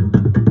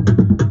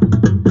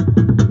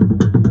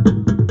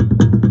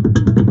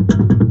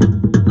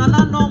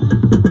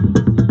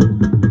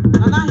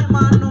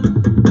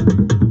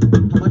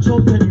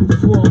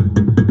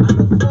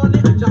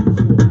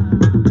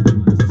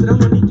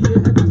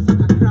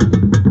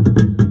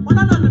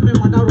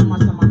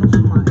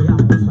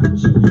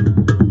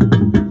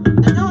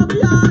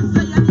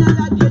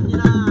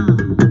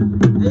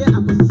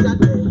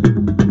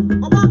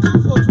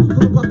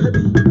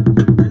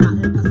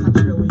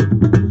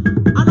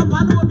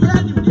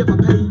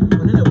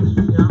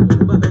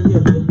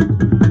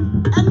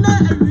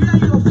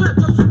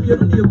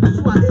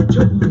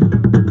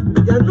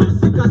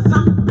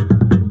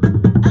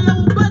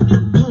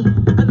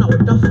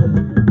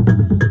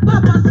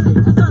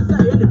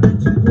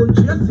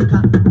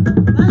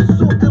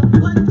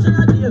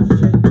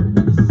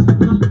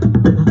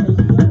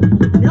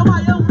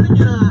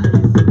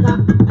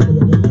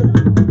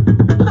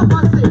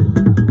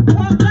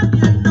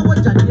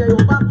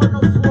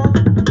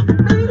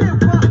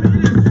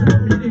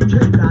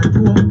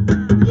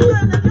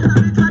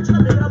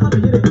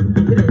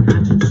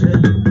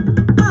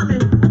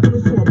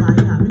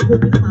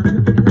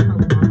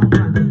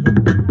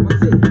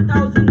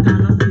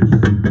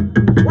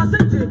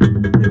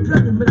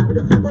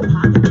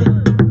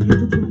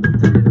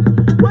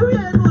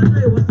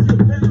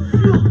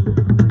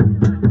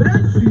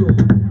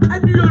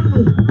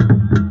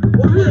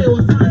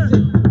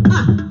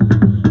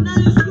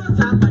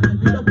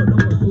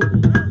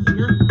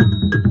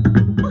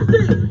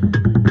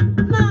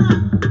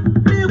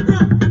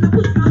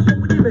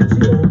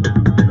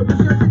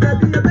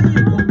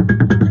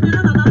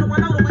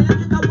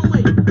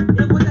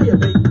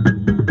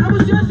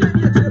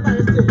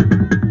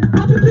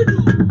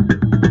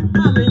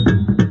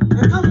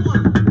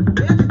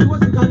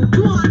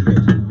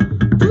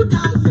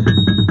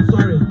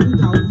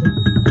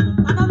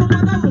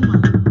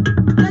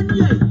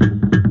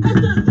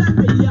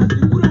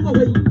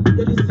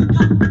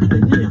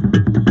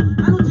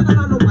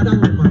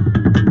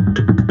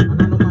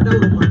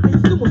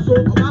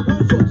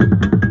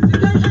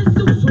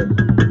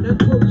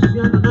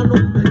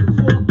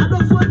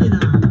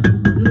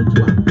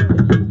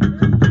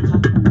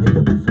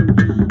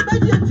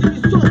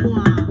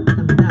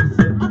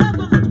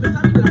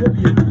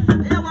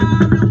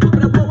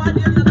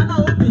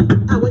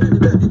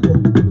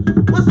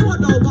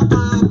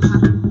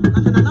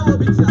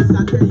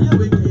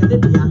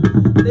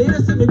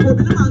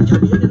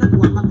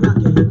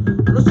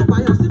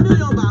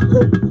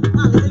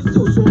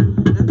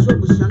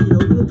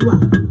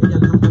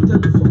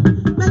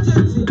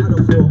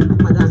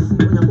 Padasi,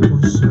 when you go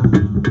on show.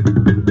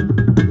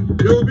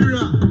 You'll be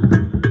right.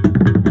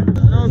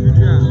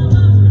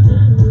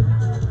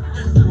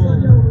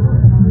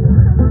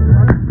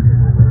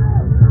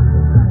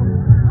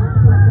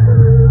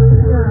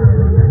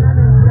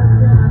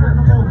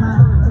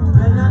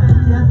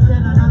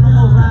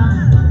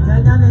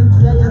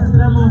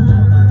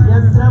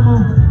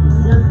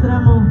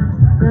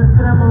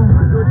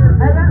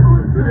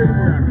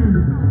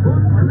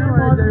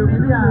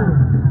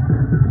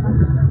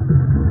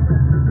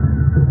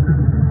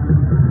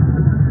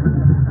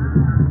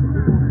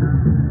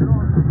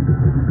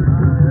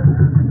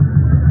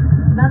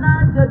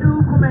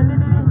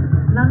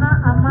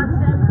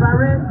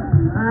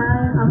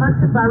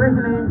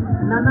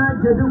 Nana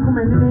Jedu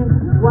Kumenini,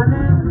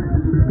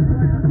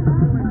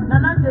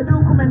 Nana Jedu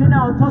Kumenina,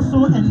 Otoso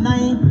and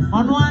Nine,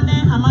 on one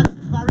Amat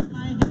Barry,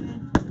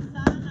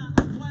 Sana,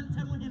 one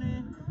Tamuhine,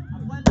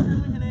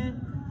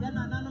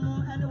 Yana Nanamo,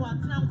 anyone,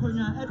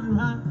 Tramconia,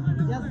 Edruha,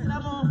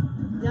 Yasramo,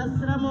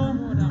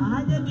 I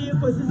had the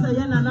Cosisa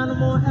Yana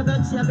Nanamo,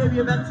 Ebetia,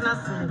 baby,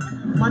 Betlasi,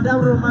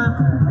 Madame Roma,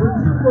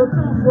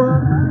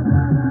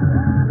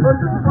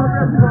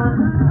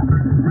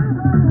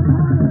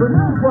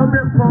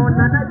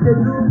 Nana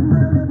Jedu,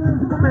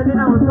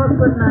 Kumenina on top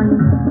of 9,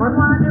 on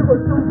one or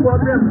 2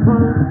 problem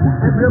phone,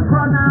 every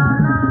corner,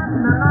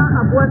 Nana,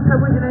 Abuan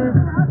Tabuine,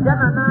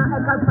 Yanana,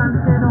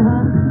 Ekasanteno,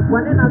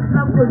 one in a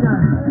Tramponia,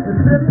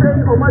 a play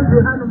or what you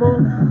animal.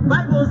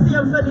 Bible see a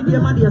funny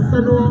dear Madia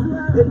Sano,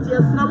 it's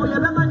yes, now we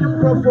have a man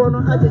microphone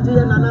at the G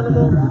and an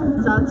animal,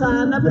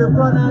 Tata, every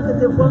corner,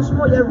 the phone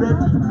small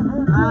ready.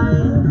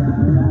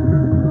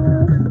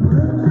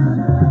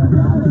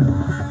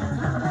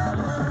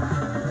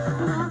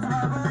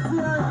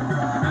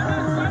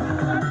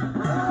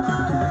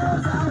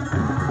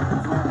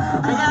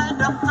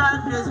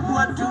 There's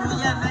Boadu,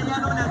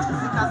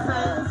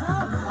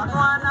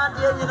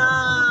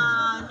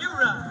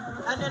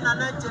 and then I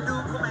let you do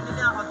come and then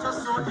I'll just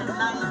so in 9,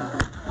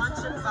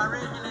 watching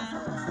Barrene,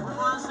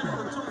 once in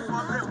the 2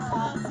 for the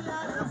phone,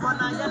 the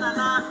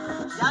Bonayana,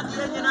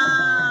 Yadiana,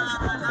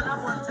 another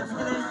one to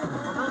finish,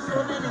 also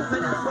then a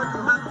penny for the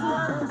hand,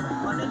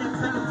 or then a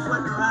penny for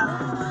the hand,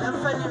 then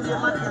penny the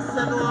money is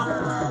settled,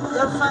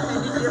 then find the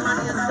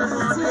money is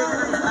settled,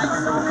 like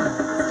so.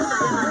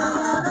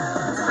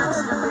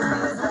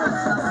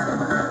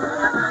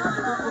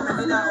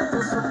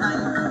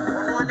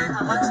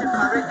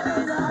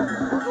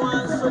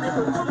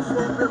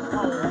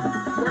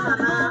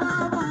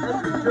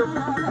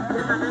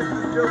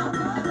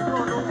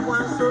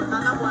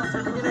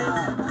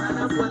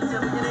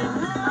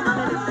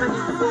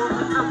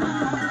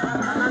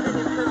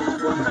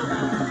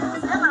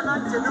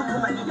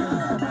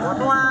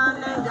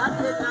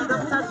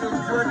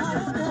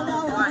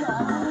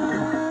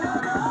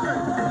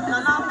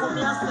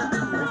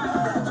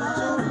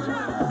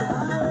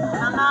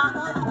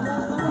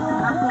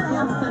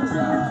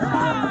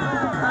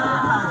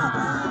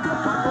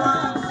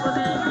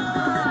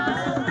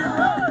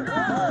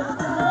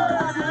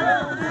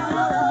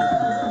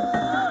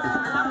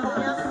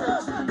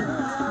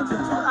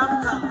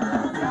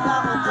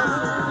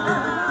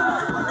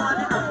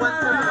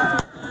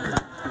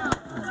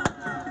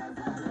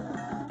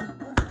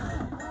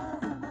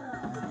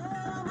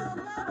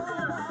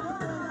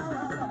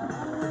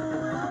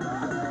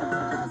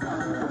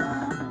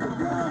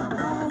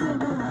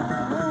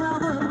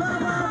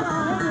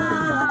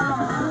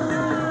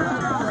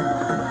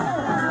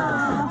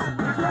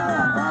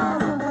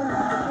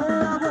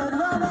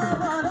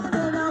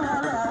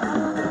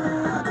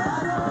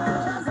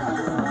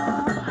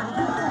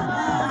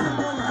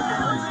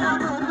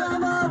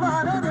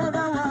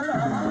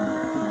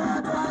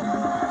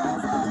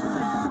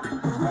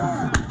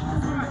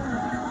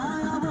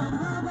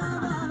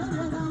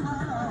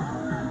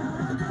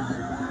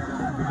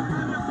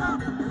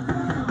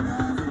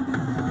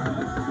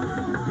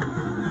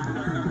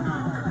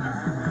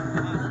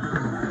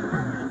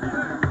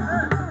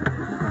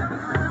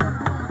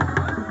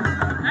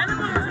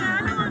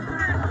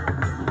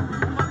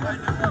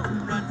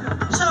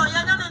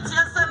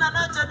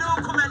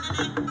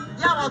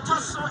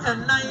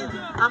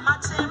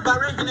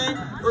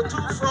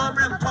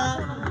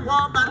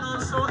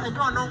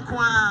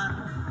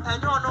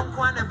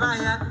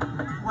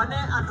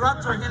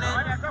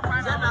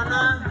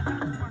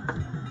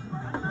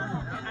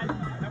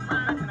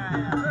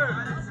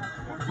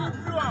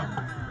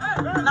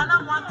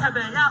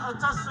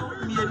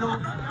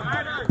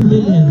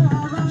 Million,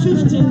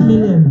 15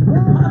 million.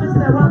 What is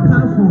the one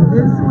powerful?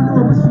 Yes, when you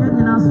were seeing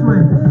in our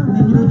swear,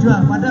 the new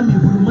job, Madame, you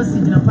must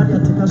in a party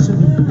at Takashi.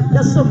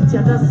 Yes, some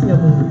that's the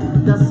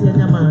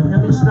Yama,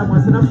 Yamishra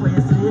was enough for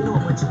yesterday, no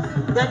much.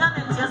 The young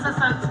and Tiasa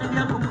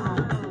Santinibia Kukuru.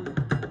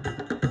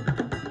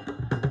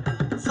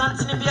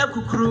 Santinibia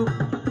Kukuru.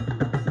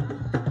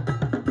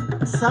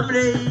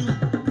 Sabre,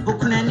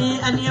 Bukunani,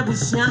 and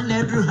Yabusian,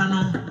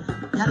 Nedruhano,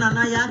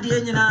 Yanana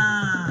Yadiana.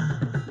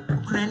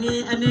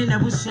 Ukraine and in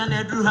Abusian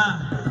Edruha,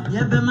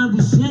 Yabama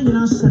Busian, you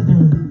know,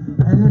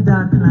 and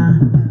dark now.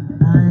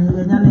 I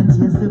am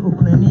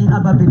Ukraine,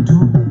 Ababitu,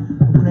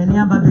 kunani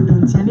aba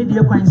bedunti ani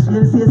de kwan so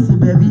yensiesi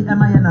baabi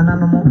ema ye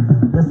nananomo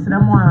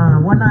yesremo a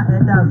wona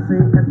eda se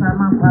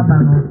esama kwaba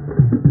no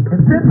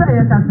pepe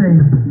ye ka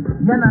sei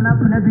ye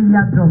nanapuna bi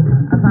yadro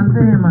asante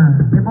hema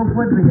e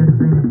bofo dre ye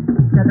tren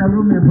yada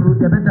room ebru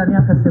ye bedani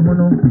akasemu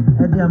no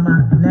e de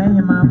ama na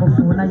hema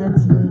bofo na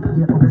yetie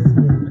ye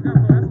obesie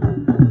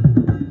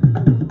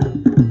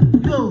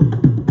yo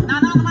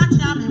nanano ma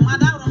chia me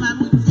madawro ma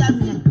muntia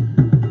me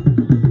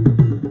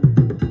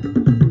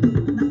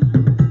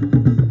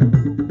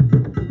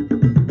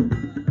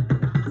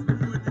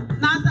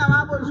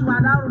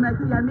Boadu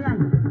metia me ai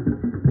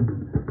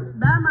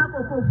ba ma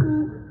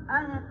kokofu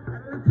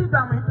ti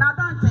do me na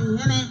don ten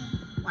hene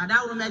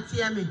Boadu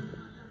metia me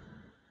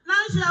na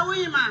hye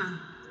wi ma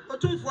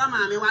otumfo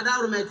ma me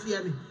Boadu metia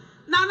me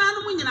na nanu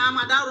mu nyina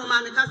Boadu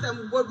ma me kasem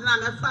Boadu na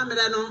me fa me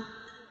no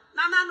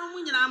na nanu mu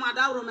nyina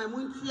Boadu ma mu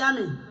ntia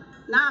me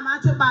na ma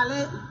che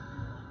bale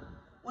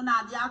una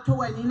ade ato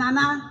wani na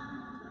na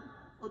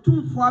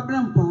otumfo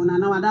brempon na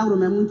Boadu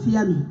ma mu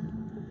ntia me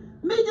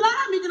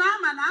Mijina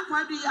ma na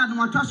akwadu yi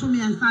adomotwa so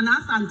miensa na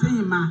asante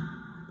hima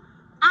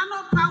ano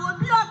pa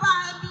obi oba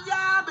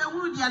bia be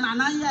huru dia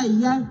na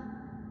ye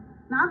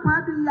na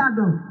akwadu yi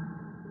ado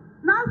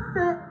na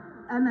se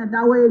ene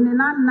dawe ni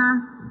na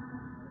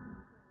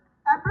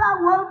ebra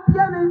wo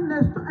bia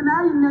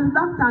na yi ne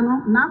doctor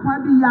no na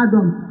akwadu yi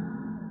ado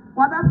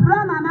wa be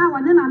fra na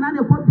woni na ne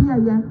ko bia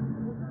ye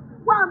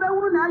wa be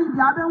huru na yi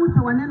bia be hu se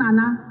woni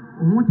na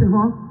omote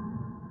ho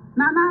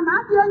na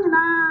die nyina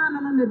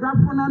no ne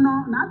drafo no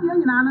na die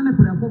nyina no ne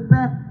preko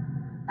pe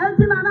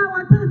enti na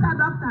what is the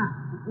doctor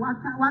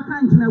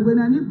waka nchina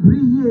gwena ni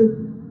briye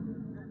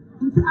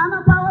nti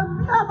anapa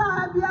obi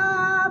aba bia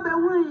be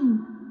hui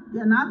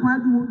ye na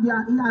akwadu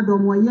dia iya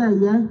domo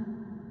ye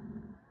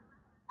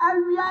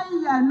awia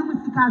ye no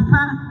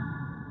musikasa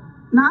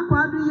na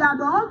akwadu ya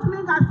do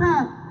otumi ka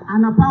se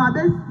anapa wa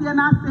be sie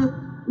na se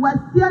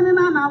wasie ni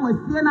na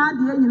wasie na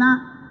die nyina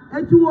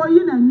eti wo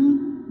yi nani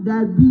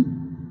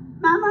dabi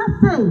Nana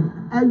say,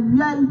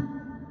 away.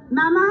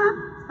 Nana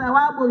say,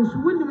 wa bo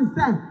nsu wunim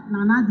say,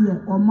 Nana de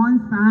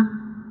omonsa.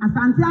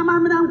 Asante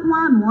amamira nko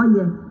anu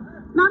oye.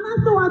 Nana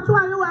so watu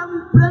ayo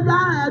am prega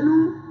enu.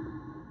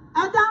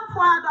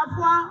 Edamfo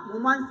adofo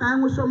omonsa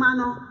nwosoma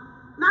no.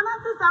 Nana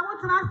sisa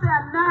wotuna say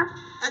na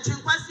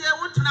echinkwasie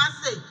wotuna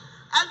say.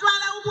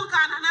 Edwala ubuka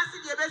nana si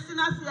de besi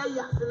na say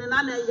ya se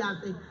na na ya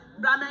se.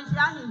 Bramenji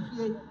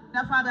ahemfie na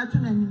fa betu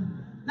nani.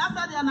 Na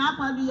fa de na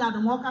akwa bi ya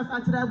do mo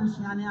kasa kire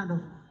abusuane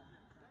adofo.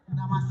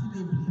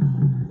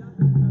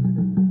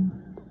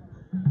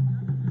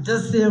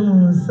 Just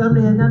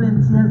somebody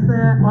and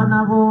say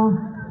honorable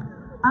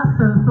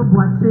Asenso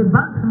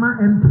Batman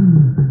MP,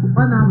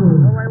 honorable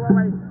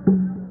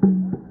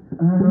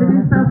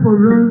Minister for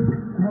Roads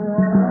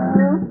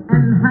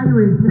and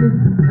Highways,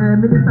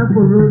 Minister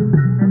for Roads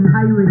and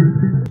Highways.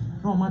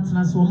 No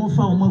matter so much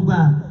for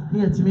Mogba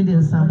near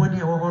Timidin,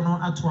 somebody or no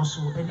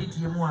atwaso, and it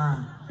you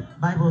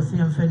Bible say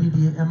and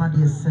Fenny, Emma,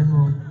 dear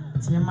Samuel.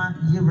 Tiema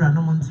yebra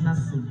no montena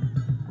se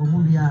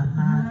omubia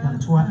na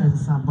yatoa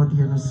ensa body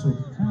no so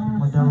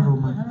modern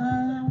Roman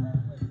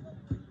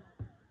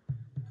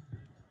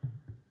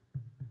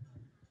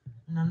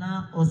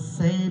nana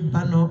ose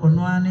bano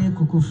onoane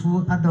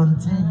kukufu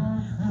adonte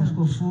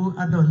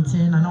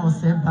nana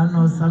ose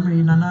bano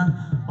samri nana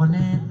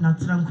one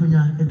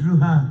natrankunya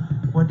edruha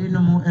wode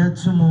no mu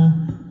etumu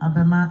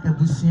abema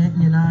ebusie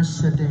nyina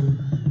hyede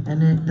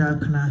ene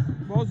dakna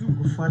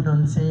ufa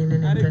donte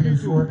ne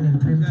tenifo ne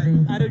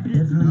primprim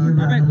edru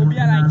yibra no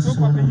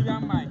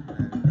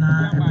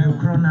na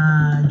ebrona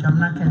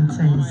jamna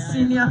kenten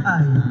senior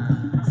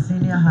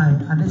high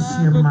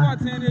adeshema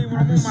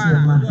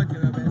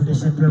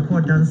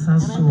record dancer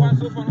so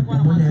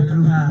omo na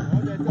edru ha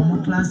omo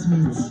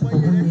classmates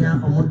omo nia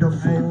omo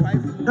dofo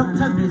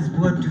Dr. Grace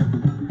Boadu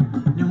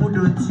ne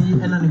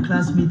modonti ena ne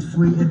classmate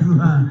foi edru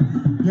ha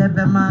ye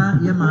bema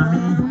ye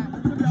mame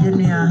ye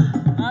nia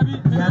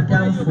ya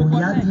downfall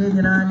ya die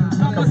nyina ni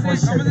tika for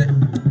shede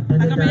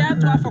ene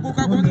da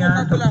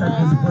kunya Dr.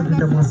 Grace Boadu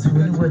da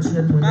masuni wachi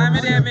en mo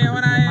me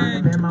wana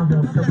me ma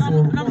bo fefo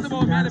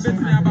na se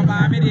na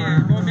baba me de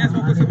o me so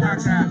ko se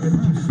waka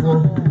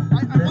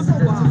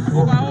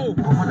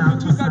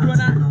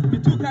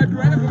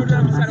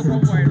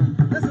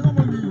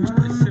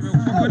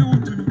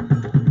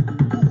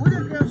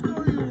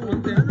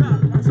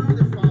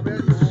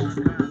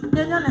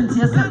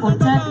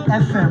Oteng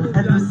FM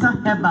edusa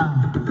heba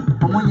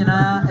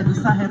omonyina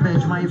edusa heba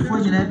ejumai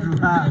phone nyina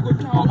edruha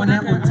omone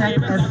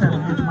Oteng FM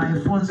ejumai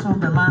phone so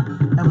bema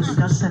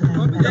ebusia shete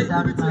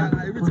edada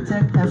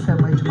Oteng FM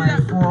ejumai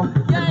phone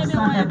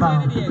edusa heba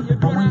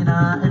omonyina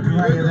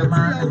edruha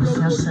yebema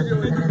ebusia shete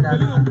edada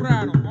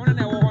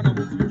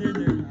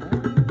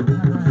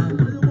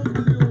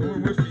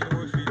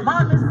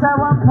Mami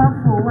sawa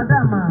pafo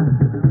wadama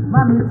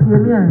mami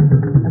tiemie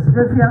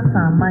asifia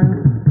samai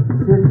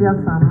Sefia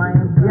Samai,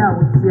 Bia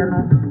Utiano,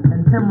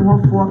 and Tem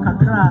Hoffo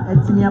Kakra,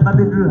 Etinia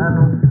Babedru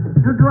Hano,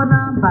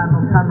 Dudwana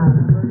Banokano,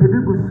 a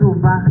big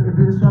soba, a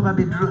big soba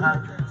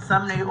bedruha,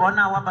 some day on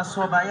our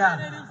basobaya,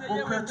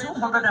 over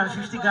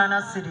 250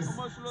 Ghana cities.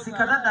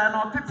 Sikada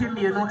no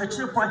Pipimino, a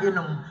chip for him,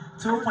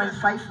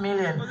 2.5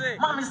 million.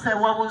 Mommy said,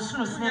 what was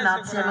soon seen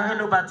at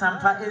Tiano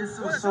Batampa,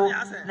 so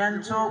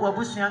Nanto,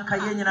 Wabusian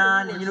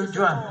Kayena, and you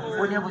draw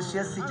when you was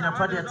just sitting a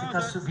project to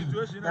Kasubi.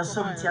 There's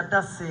some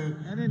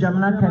Tiadase,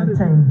 Jamna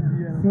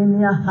Cantain,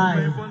 senior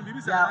high,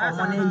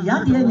 Yamone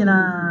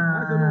Yadiana.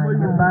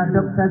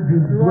 Dr.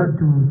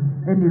 Boadu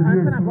and the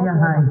senior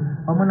high.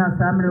 Omona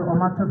Samri,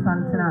 Omato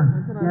Santina,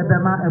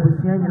 Yabama,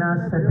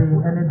 Ebusiana, Saturday,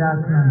 and the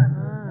dark night.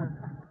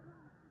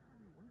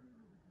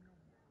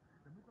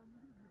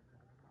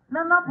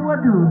 Nana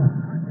Boadu,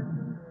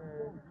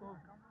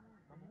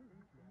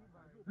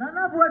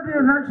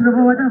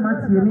 natural water,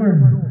 Matinian,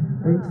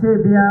 and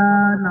Chabia,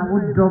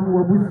 Nawudom,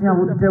 Wabusia,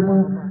 Wudemo,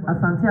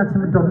 Asantia,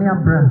 Domia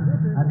Bra.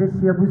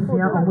 Adesia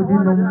Busia,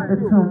 Omudinum,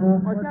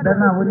 Etomo,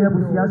 Bema,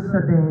 Busia,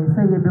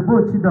 say a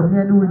bebochi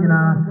domia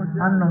nuina,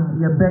 Anum,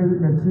 Yabay,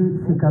 Nechi,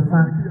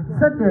 Sikasa,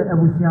 Saturday,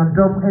 Abusia,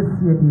 Dom,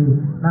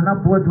 SCD, Nana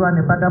Boadu and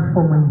a bada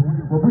forming,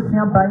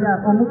 Wabusia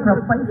Baya,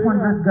 Omukra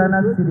 500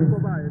 Ghana cities,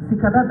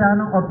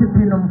 Sikadadano or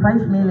Pipinum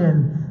 5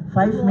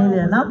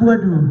 million,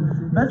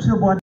 Abuadu,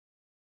 Bachelor